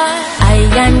 I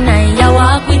and I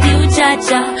walk with you,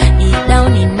 cha-cha, deep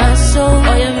down in my soul.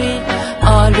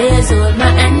 Always hold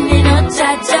my hand in a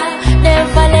cha-cha.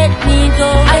 Never let me go.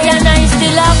 I and I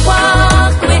still a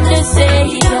walk with the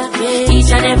Savior.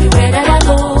 Each and everywhere that I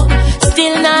go,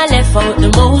 still not left out the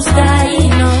Most High.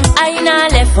 I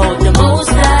not left out the Most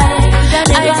High.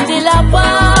 I still a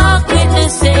walk with the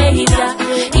Savior.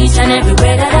 Each and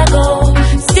everywhere that I go,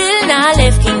 still not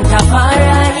left King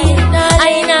Tafari.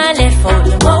 I not left out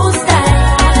the Most High.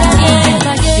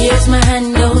 Yeah. Here's my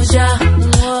hand, Oja.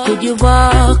 Could you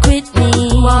walk with me?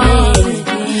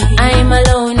 Yeah. I'm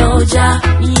alone, Oja.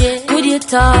 Yeah. Could you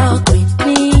talk with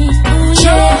me?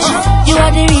 Yeah. You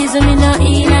are the reason me not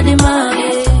in the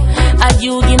market. And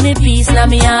you give me peace now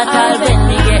me heart. All when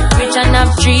me get rich and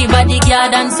have 3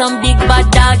 bodyguard and some big bad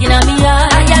dog in me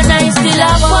heart. And I still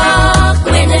a walk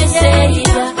with the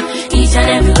Savior. Each and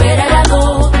everywhere that I go,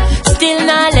 still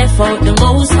not left out the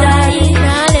Most High.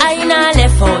 I not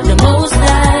left out the Most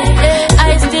High.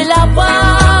 I still a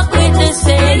walk with the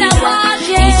Savior.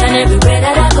 Each and everywhere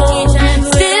that I go,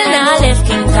 still not left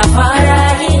King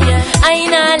Tafari. I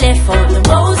not left out the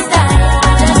Most High.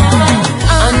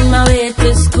 On my way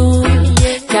to school,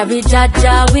 carry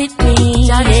Jaja with me.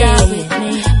 Yeah.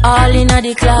 All in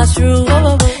the classroom,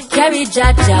 carry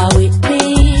Jaja with me.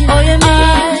 Oh, you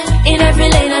mean? In every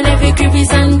lane and every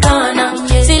crevice and corner.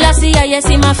 Still I see yes,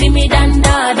 see my me than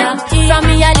dada. From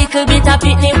me a little bit of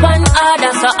pitney one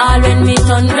order. So all when me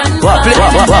turn grandfather.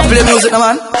 What play music,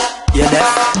 man? Yeah, there.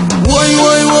 Why,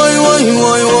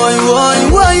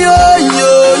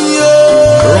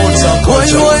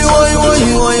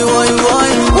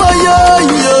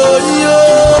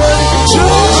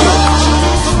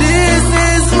 This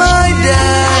is my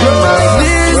day.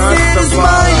 This is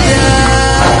my day.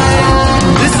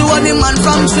 This is what the man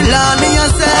from Chilani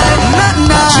said. Not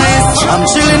nice. I'm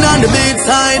chilling on the beat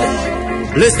side,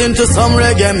 listening to some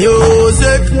reggae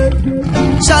music.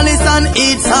 Chalice and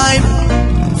eat side.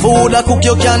 Food I cook,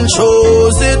 you can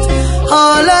choose it.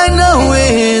 All I know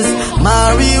is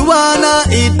marijuana,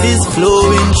 it is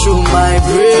flowing through my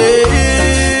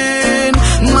brain.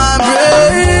 My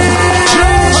brain.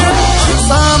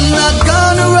 So I'm not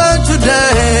gonna work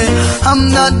today. I'm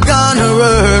not gonna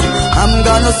work. I'm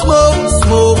gonna smoke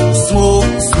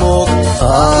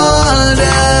all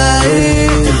day.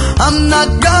 I'm not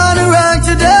gonna work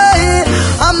today.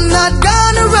 I'm not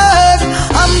gonna work.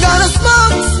 I'm gonna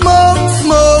smoke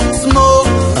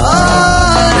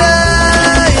all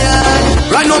day.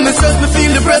 Yeah. Right now me stress, me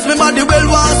feel depressed, me body well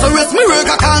wants to rest. Me work,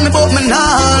 I can't but me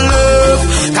not love.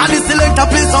 Can this selector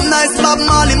play some nice Bob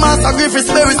Marley, Master Griffith,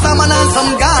 Spirit Salmon and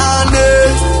some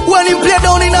garnet. When he play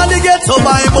down in the ghetto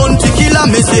by Bounty Killer,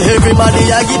 me see everybody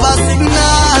I give a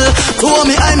signal. Told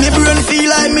me I me brain feel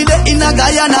like me there in a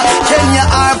Guyana, Kenya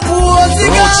or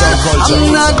Portugal. I'm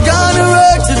not gonna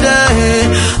work today.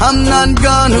 I'm not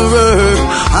gonna work.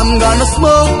 I'm gonna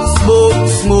smoke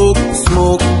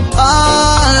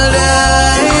all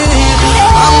day.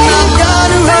 I'm not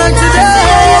gonna work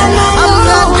today. I'm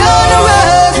not gonna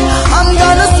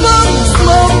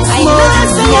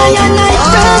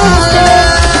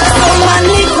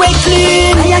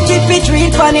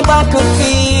on the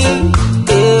battlefield.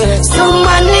 Some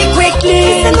man live quickly,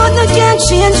 say nothing can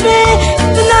change me.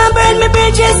 Do not burn me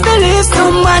bridges to live.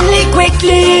 Some man live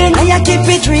quickly, and I keep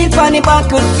it real on the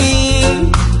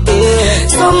battlefield.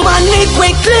 Some man live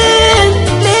quickly,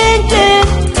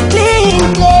 clean.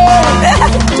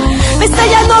 Me say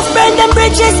enough burn them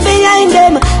bridges behind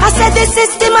them. I said the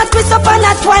system a twist up and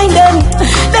a twine them.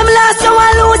 Them last you a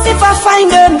lose if I find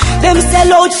them. Them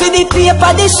sell out for the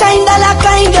paper, they shine dollar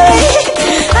kind of.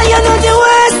 And you know the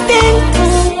worst thing,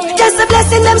 just a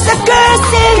blessing them so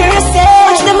cursing.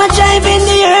 Watch them a driving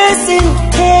the earthing.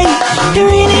 Hey, they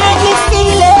really hurt me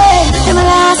feeling. Them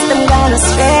last them gone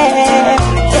astray.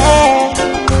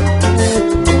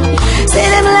 Say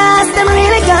them last them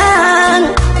really gone.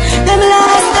 Them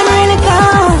last them really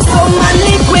gone. Some man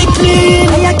live quickly,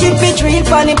 and I keep it real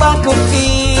on the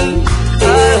battlefield.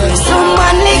 Some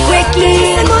man live quickly,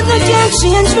 and nothing can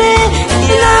change me.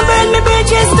 You not burn me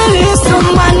bridges to live. Some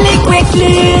man live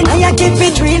quickly, and I keep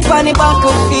it real on the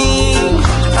battlefield.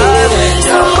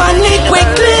 Some man live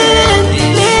quickly,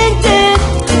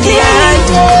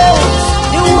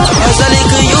 as a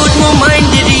little youth, my mind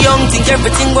did the young. Think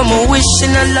everything what my wish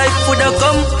in a life would have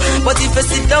come. But if I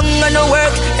sit down and I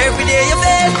work, every day you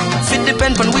fail. Fit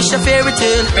depend on wish a fairy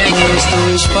tale.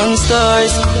 Wish on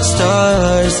stars.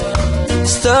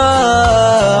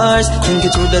 Think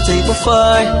it would have taken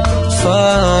far.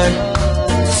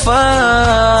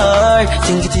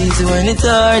 Think it easy when it's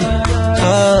hard.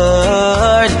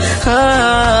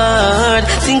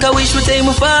 Think I wish would take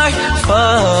me far.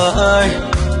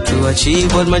 To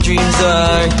achieve what my dreams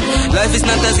are. Life is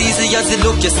not as easy as it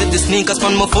look. You see the sneakers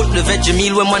on my foot, the veggie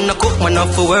meal when man a cook, man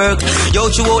off for work. Yo,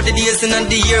 throughout the days and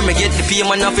the year, me get the pay,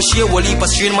 man off for share. Whole heap of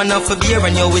strain, man off for beer,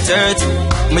 and yo, it hurt.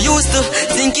 Me used to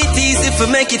think it easy for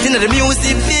make it into the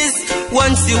music biz.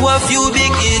 Once you a few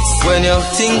big hits, when you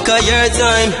think of your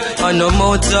time, and no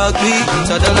more talk me,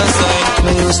 so than a sign.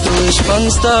 Me used to wish on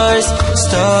stars.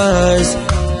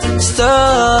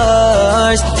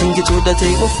 Think it would have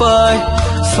take me far.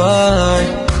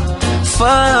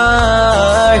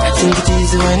 Think it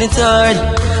easy when it's hard.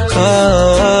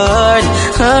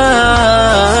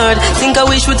 Think I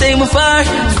wish would take me far.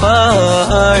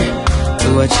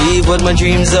 To achieve what my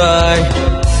dreams are.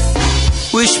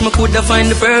 Wish me coulda find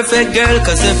the perfect girl,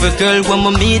 cause every girl want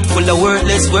me meet full of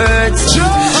worthless words.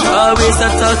 Always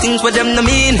I talk things what them no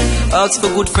mean. Ask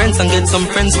for good friends and get some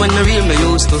friends when the real me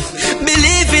used to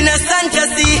believe in a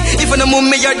fantasy. If I no move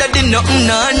me yard that did nothing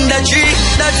no under tree.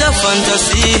 That's a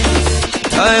fantasy.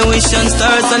 I wish on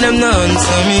stars and them no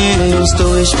answer me. I used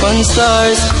to wish on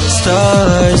stars.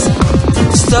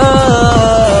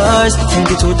 Think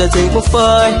it woulda take me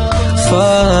far.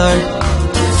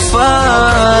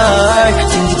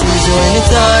 Think it easy when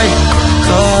it's hard.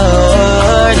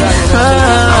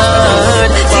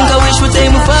 Think I wish would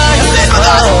take me far.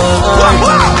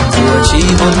 To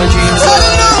achieve all my dreams. I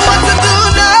don't know what to do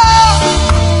now.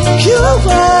 You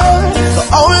were the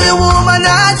only woman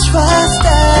I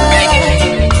trusted.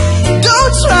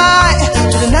 Don't try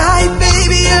to deny,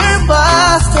 baby, you're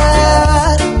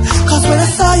busted. Cause when I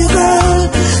saw you,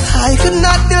 girl, I could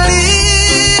not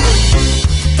believe.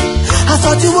 I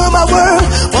thought you were my world,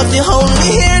 but you're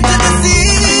only here to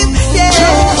deceive. Yeah.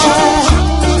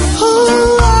 Who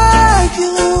are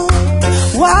you?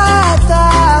 What the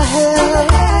hell?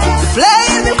 You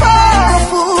played me for a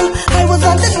fool. I was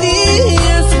underneath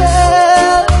your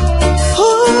spell. Who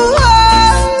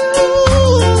are you?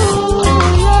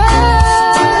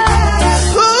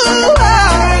 Who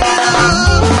are you?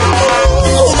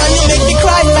 Woman, you make me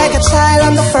cry like a child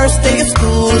on the first day of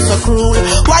school. So cruel.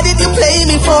 Why did you play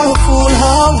me for a fool?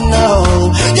 Oh no,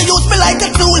 you use me like a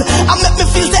tool. I make me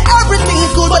feel that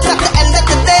everything's good, but at the end of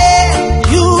the day,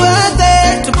 you were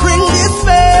there to bring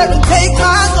despair and take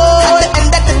my soul. At the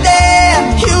end of the day,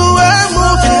 you were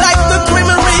moving like the grim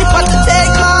reaper to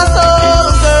take my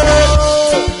soul, girl.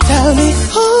 Tell me,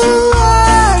 who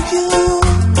are you?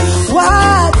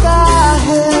 What the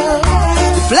hell?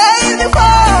 You played me for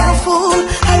a fool.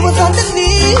 I was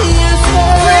underneath your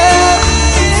spell.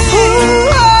 Who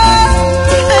are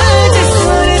you? I just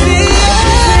wanna be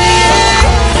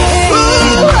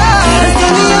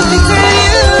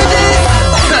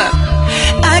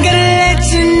I gotta let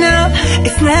you know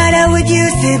it's not how it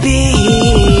used to be.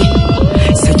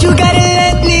 So you gotta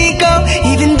let me go,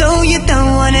 even though you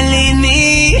don't wanna leave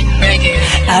me.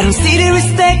 I don't see the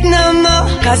respect no more,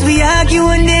 cause we argue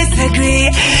and disagree.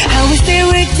 I will stay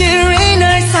with you, rain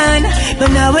or sun, but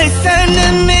now it's time to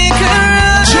make a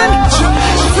run.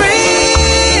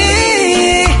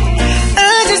 Free,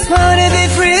 I just wanna be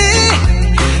free.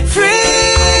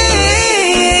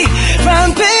 Free, from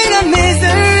pain and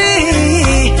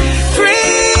misery.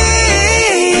 Free,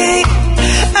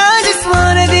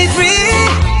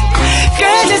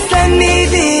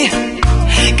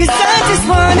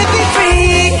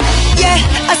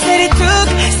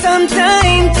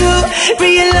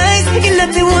 realize you're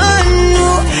not the one who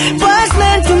was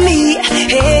meant for me.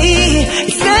 Hey,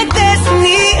 it's not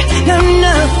destiny, no,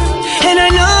 no. And I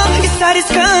know you saw this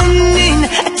coming.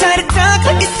 I try to talk,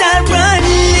 but you start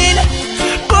running.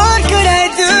 What could I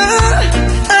do?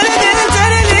 Other than try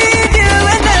to leave you,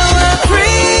 and now I'm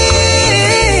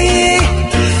free.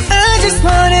 I just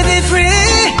wanna be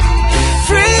free,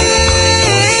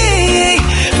 free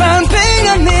from pain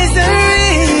and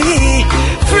misery.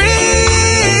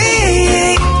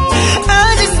 Free. I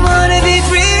just wanna be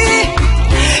free.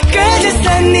 Girl, just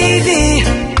let me be.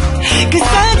 'Cause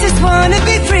I just wanna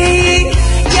be free.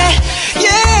 Yeah,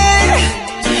 yeah.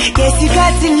 Yes, you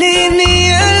got to leave me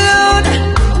alone.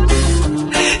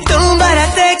 Don't bother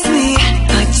text me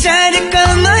or try to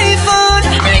call my phone.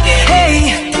 Hey,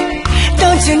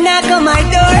 don't you knock on my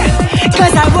door,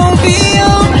 'cause I won't be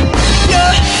home. No,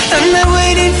 I'm not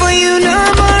waiting for you no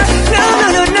more. No, no,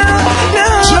 no, no, no.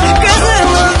 'Cause I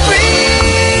want free.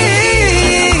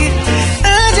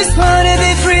 I just wanna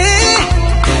be free,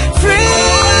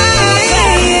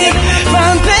 free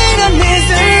from pain and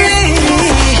misery.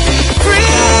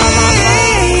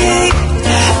 Free.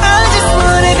 I just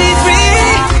wanna be free.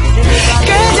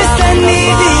 Girl, just let me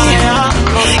be.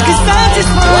 'Cause I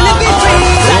just wanna be free.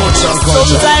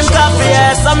 Sometimes coffee,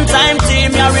 yeah, sometimes tea.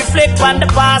 Me I reflect on the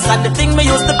past and the thing me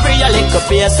used to pray. I lick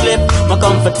up a slip. Me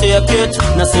come for take it.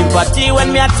 No sympathy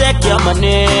when me I take your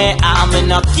money. I'm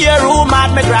in a care room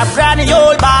and me grab granny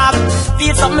old bag.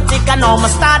 Feel something thick and now me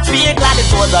start feel glad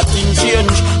it was a thing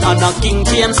change. And a king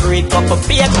James read up a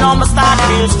fake now me start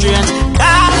feel strange.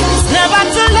 It's never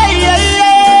too late,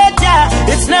 yeah.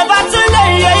 It's never too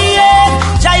late.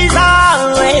 Jah is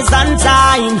always on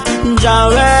time. Jah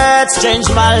words change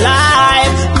my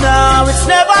life. No, it's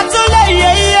never too late.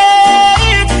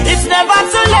 It's never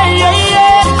too late.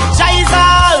 Jah is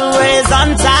always on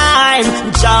time.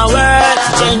 Jah words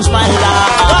change my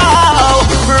life. Oh,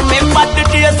 remember the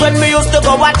days when me used to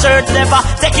go to church, never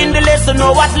taking the lesson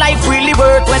know what life really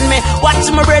worth. When me watch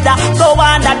my brother go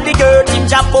on at the dirt in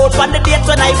Japan on the date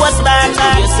when I was back.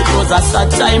 Yes, it was a sad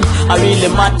time, a really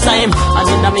mad time. And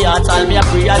in my heart, all me a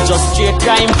pray, I just straight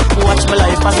crime. Watch my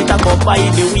life as it a go by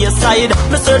the wayside.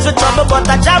 Me search for trouble, but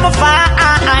I jam a fire.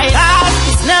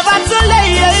 It's never too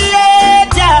late,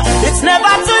 yeah. It's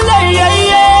never too late.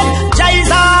 Jah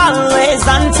is always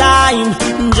on time.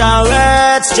 Jah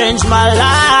words change my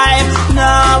life.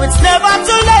 No, it's never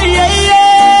too late.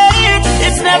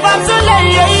 It's never too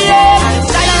late.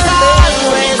 Jah is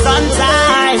always on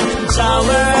time. Jah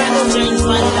words change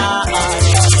my life.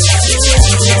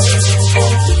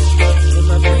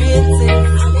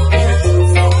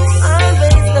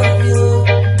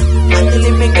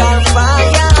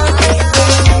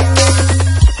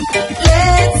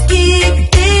 Let's keep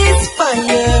this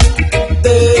fire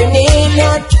burning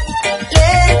hot.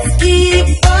 Let's keep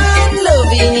on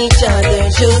loving each other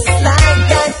just like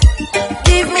that.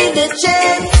 Give me the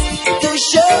chance to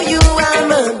show you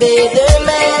I'm a better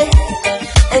man,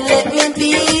 and let me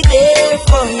be there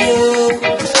for you.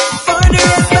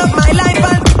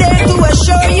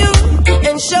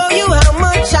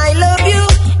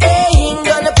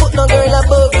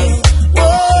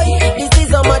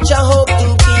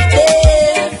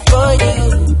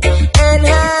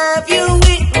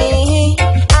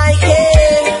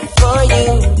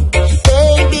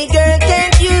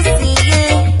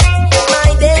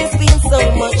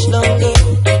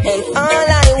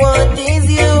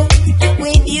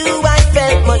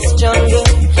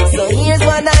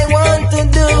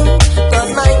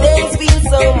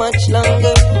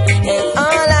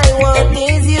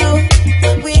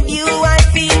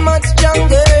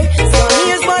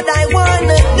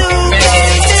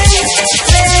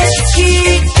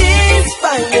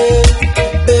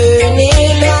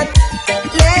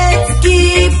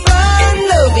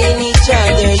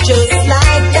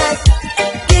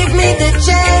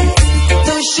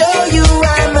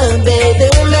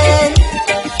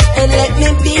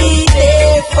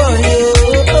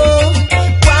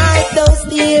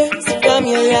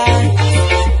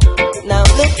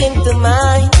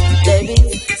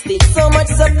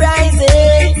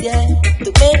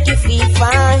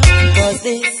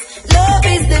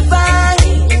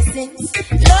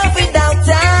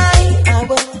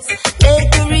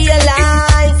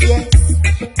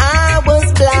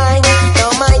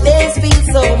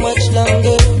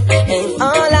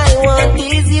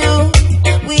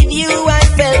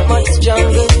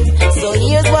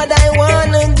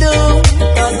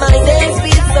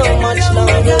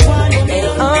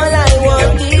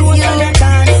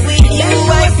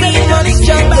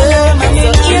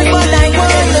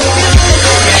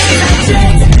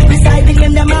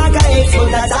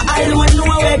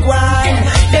 where gone.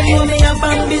 Them know me have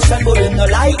ambition, but them no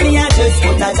like me. I just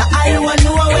put as I want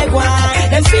know where gone.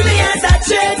 Them see me as a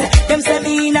threat. Them say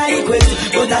me inadequate,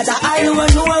 but as I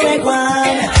want know where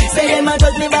gone. Say them a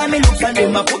judge me by me looks and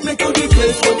them a put me to the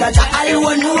test, but as I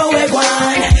want know where gone.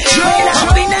 Well,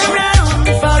 I've been around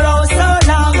for oh so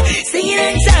long, singing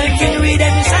and chanting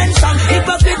redemption song.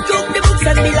 Hypocrite cook the books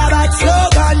and build a bad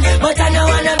slogan, but I don't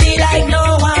wanna be like no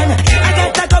one. I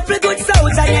got a couple good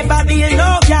souls and never be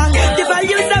no gang. The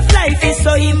values of life is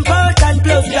so important,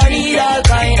 plus you need all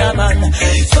kind of man.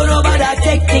 So nobody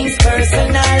take things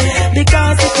personal,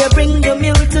 because if you bring the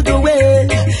milk to the well,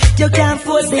 you can't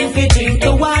force him to drink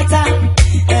the water.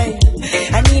 Hey.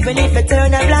 And even if you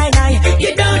turn a blind eye,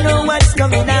 you don't know what's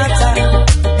coming after.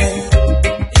 Hey.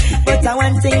 But I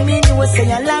one thing me know,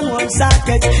 say a long one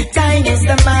socket. Time is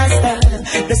the master.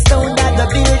 The stone that the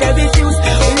builder refuse. We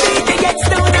need to get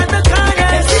stone at the corner.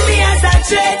 They see me as a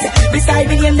threat. Beside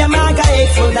me name the Maga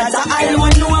so that I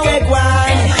want know where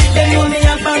gone. They know me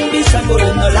have ambition, but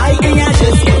they no like me. I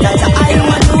just that I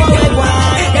want know where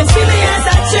gone. Them see me as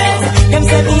a threat. Them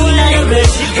say me like me,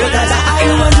 but that I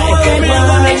want know where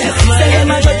gone. Say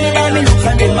them a judge me by me looks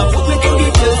and them a put me to the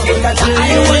test, but that I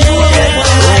want know where gone.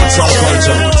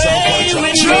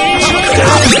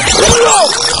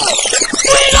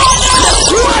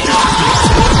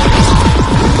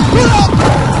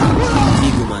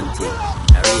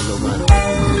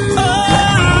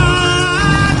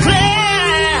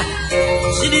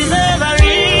 She deserve a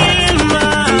real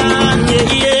man,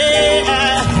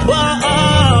 yeah.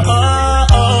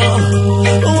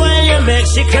 When you make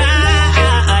she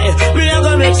cry, we are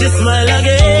gonna make she smile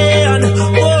again.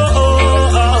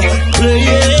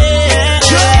 Yeah.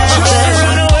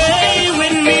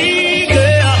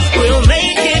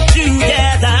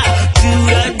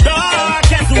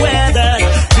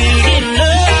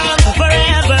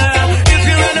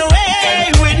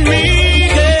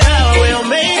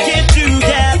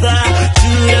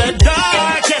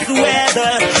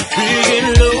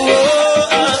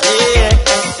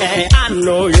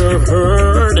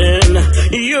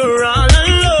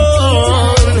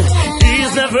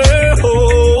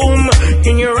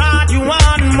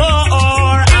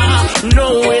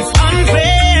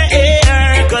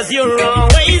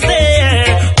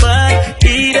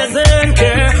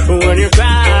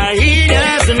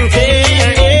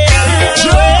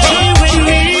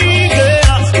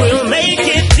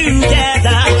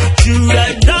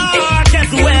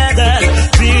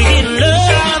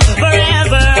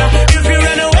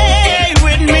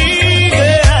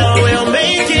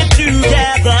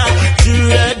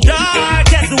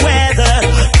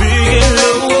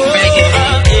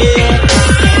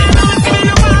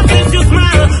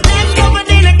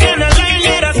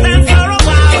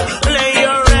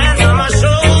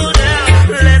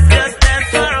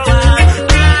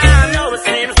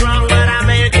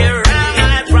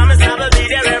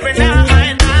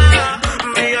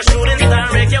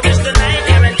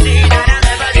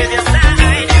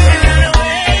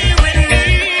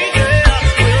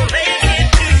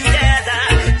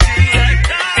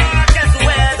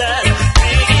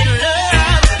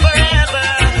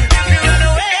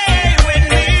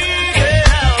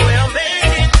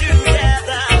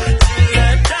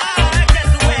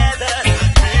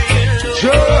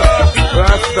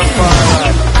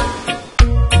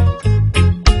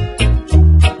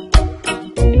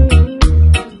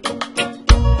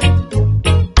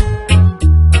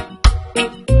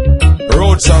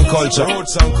 Roots and culture.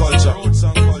 Roots and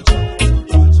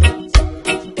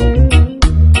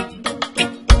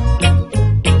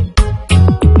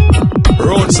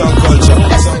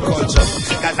culture.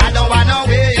 Cause I don't wanna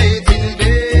wait in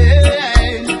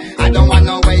vain. I don't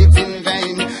wanna wait in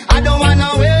vain. I don't wanna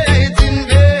wait in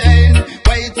vain.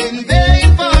 Wait in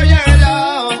vain for your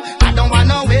love. I don't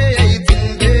wanna wait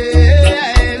in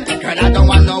vain. Girl, I don't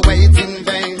wanna wait in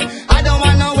vain. I don't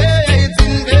wanna wait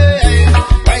in vain.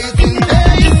 Wait in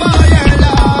vain for your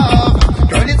love.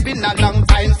 Girl, it's been a long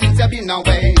time since you've been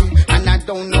away, and I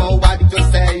don't know what to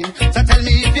say. So tell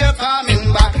me if you're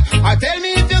coming back, or tell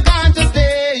me if you're going to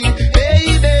stay,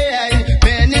 baby.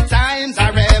 Many times I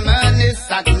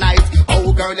reminisce at night.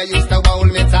 Oh girl, you used to hold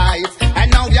me tight,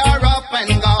 and now you're up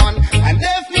and gone, and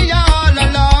left me all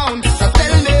alone. So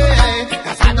tell me,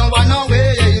 cause I don't wanna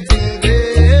wait in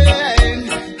vain.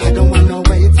 I don't wanna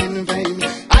wait in vain.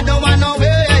 I don't wanna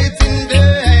wait in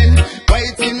vain.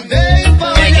 Wait in vain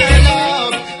for your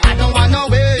love. I don't wanna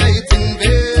wait in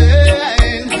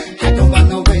vain. I don't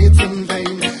wanna wait in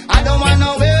vain. I don't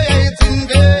wanna wait in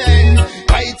vain.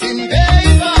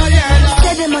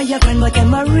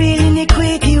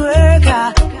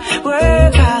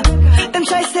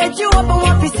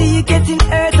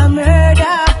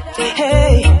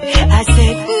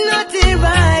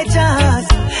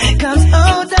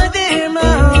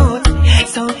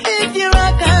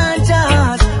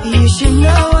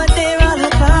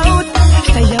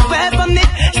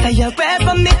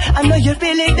 I know you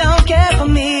really don't care for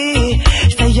me.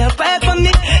 Say a prayer for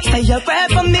me, say a prayer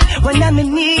for me. When I'm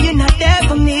in need, you're not there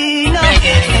for me, no.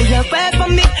 Say a prayer for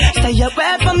me, say a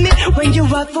prayer for me. When you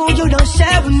are full, you don't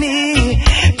share with me.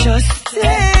 Just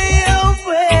stay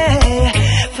away.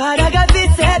 Father God, be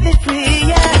set me free,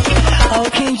 yeah. How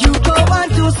can you go on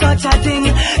to such a thing?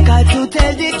 Got to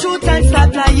tell the truth and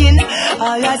stop lying.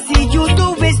 All I see you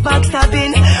do is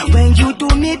backstabbing. When you do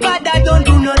me bad, I don't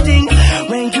do nothing.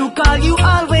 When you call, you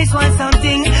always want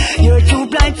something. You're too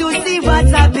blind to see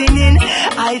what's happening.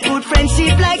 I put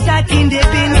friendship like that in the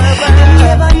bin. You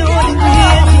never know the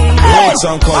real thing. Roots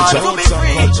and culture.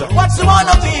 What you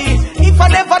wanna be? If I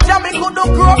never jam, me could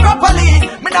don't grow properly.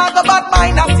 Me not go bad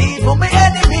mind of evil, me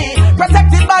enemy.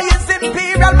 Protected by His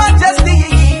Imperial Majesty.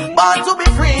 Born to be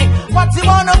free. What you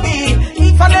wanna be?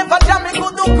 If I never jam, me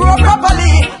could don't grow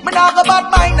properly. Me not go bad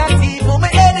mind of evil, me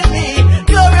enemy.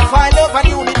 Glorify love and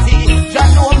unity.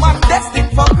 Just know man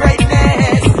destined for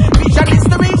greatness. Vision is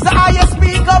to reach the highest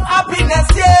peak of happiness,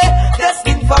 yeah.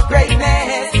 Destined for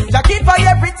greatness. Just give for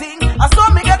everything. I saw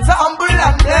me get to humble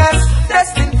and blessed.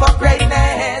 Destined for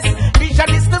greatness. Vision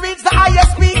is to reach the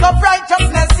highest peak of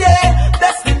righteousness, yeah.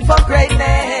 Destined for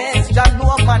greatness. Just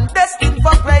know man destined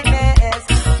for greatness.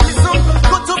 Listen,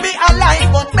 good to be alive,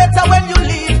 but better when you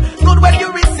leave. Good when you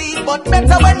receive, but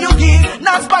better when you give.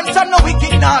 Now sponsor no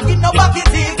wicked, now give no bucket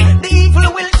it. The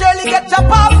evil will surely get your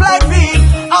path like me.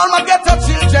 All my ghetto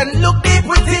children, look deep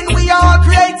within. We are all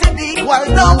created equal.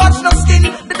 Don't watch no skin.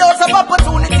 The doors of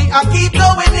opportunity, I keep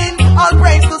going in. All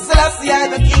praise to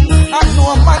Celestia the King. And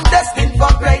no man destined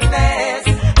for greatness.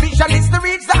 Vision is to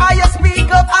reach the highest peak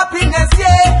of happiness,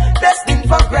 yeah. Destined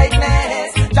for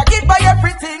greatness. Just give by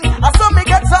everything. I saw me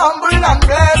get so humble and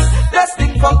blessed.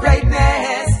 Destined for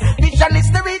greatness. Vision is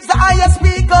to reach the highest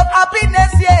peak of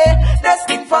happiness, yeah.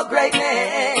 Destined for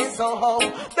greatness. Oh,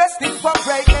 destined for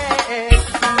greatness.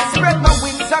 Spread my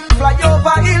wings and fly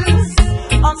over hills.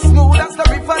 As smooth as the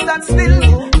river that's still.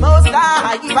 Most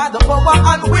high, give the power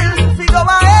and will. Figure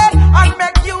ahead and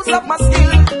make use of my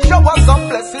skill. Show us some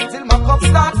blessing till my cup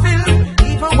start fill.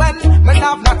 Even when me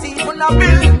have not even a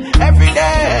bill. Every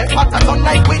day, but I don't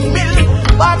like windmill.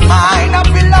 But mine I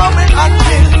below me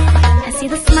until I see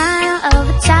the smile of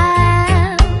a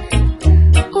child.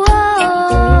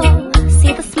 Whoa,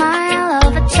 see the smile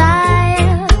of a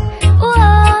child.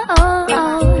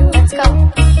 Whoa, let's go.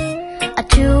 A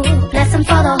true blessing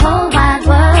for the whole wide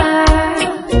world.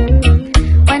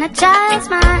 When a child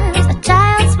smiles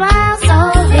so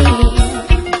big.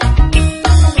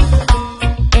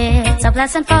 It's a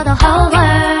blessing for the whole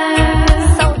world.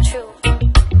 So true.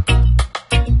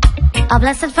 A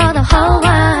blessing for the whole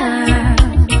world.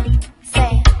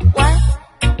 Say what?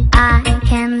 I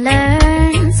can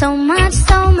learn so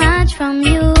much from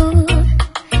you.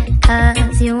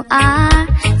 'Cause you are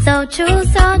so true,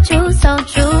 so true, so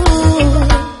true.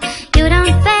 You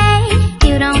don't fake,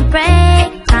 you don't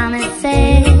break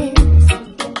promises.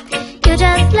 You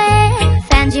just live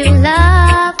and you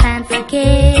love and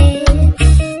forgive.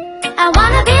 I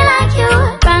wanna be like you,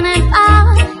 run and fall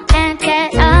and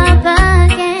get up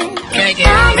again.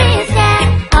 Don't be scared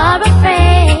or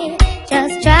afraid,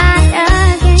 just try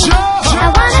again. I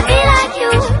wanna be like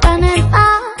you, run and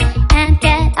fall and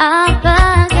get up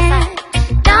again.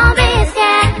 Don't be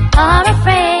scared or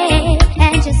afraid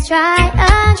and just try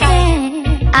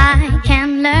again. I can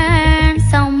learn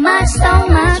so much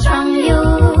from you.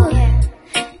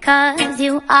 'Cause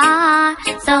you are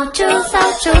so true, so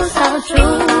true, so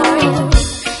true.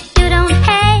 You don't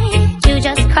hate, you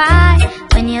just cry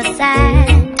when you're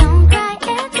sad. Don't cry,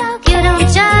 it's okay. You don't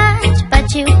judge, but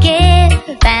you give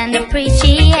and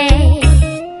appreciate.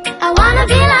 I wanna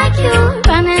be like you,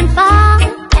 run and fall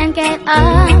and get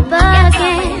up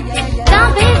again.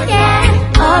 Don't be scared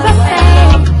or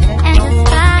afraid and just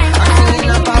try.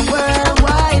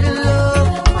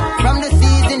 From the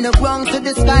seas in the ground to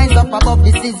the skies up above,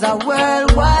 this is a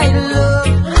worldwide love.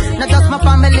 Not just my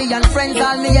family and friends,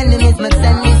 all my enemies, me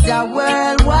send this a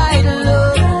worldwide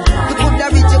love. You coulda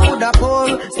rich, you coulda poor,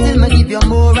 still me give you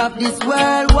more of this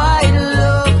worldwide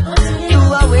love. Do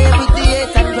away with the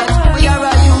hate and grudge, we are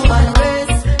a human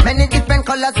race. Many different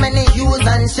colors, many hues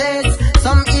and shades.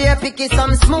 Some ear picky,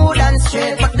 some smooth and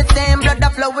straight, but the same blood a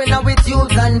flowing out with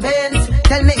tubes and veins.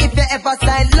 Tell me if you ever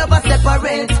side love or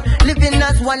separate. Living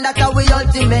as one, that's our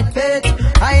ultimate fate.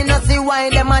 I no see why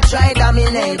them a try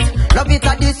dominate. Love it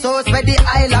at the source where the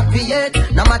isle appears.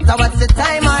 No matter what's the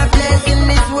time or place in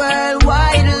this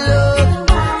worldwide love.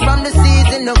 From the seas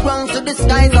in the ground to the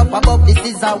skies up above, this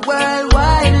is a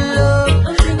worldwide love.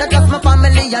 Not just my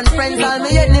family and friends, all my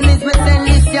enemies, me send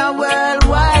this your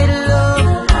worldwide love.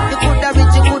 You coulda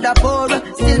rich, you coulda poor,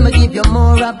 still me give you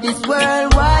more more of this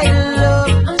worldwide love.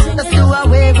 Let's do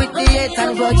away with the hate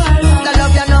and grudge. The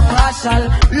love you're not partial.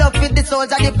 Love with the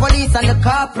soldier, the police and the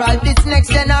corporal. This next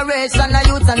generation, the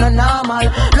youth and the normal.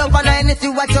 Love and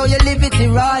anything, watch how you live it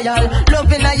royal.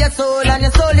 Love in your soul and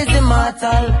your soul is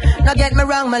immortal. Now get me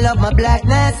wrong, my love, my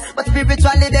blackness. But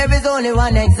spiritually there is only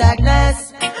one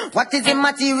exactness. What is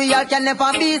immaterial can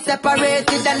never be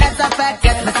separated, and that's a fact.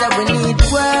 Yes, me say we need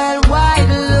worldwide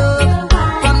love.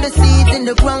 From the seeds in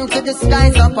the ground to the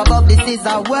skies up above, this is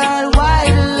a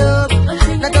worldwide love.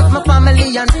 Not just my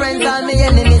family and friends, all my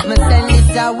enemies, me send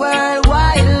this a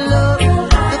worldwide love.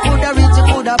 You coulda rich, you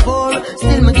coulda poor,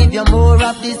 still me give you more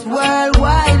of this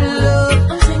worldwide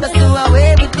love. Let's do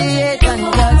away with the hate and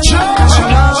love.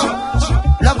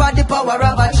 Love are the power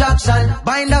of attraction.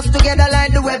 Bind us together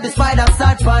like the web is spider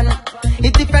start fun.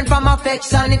 It's different from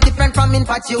affection, it's different from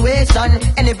infatuation.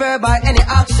 Any verb or any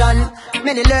action.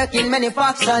 Many lurking, many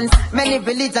factions. Many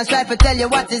religions try to tell you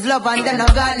what is love and then I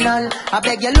got none. I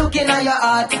beg you look in on your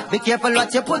heart. Be careful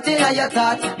what you put in on your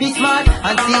thoughts. Be smart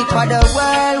and seek for the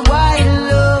worldwide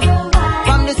love.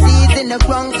 From the seas in the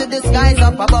ground to the skies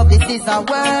up above, this is a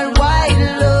worldwide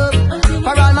love.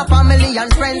 For all my family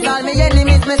and friends, all my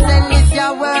enemies, me send this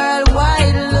your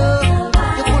worldwide love.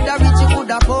 You coulda rich, you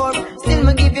coulda poor, still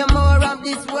me give you more of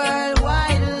this world.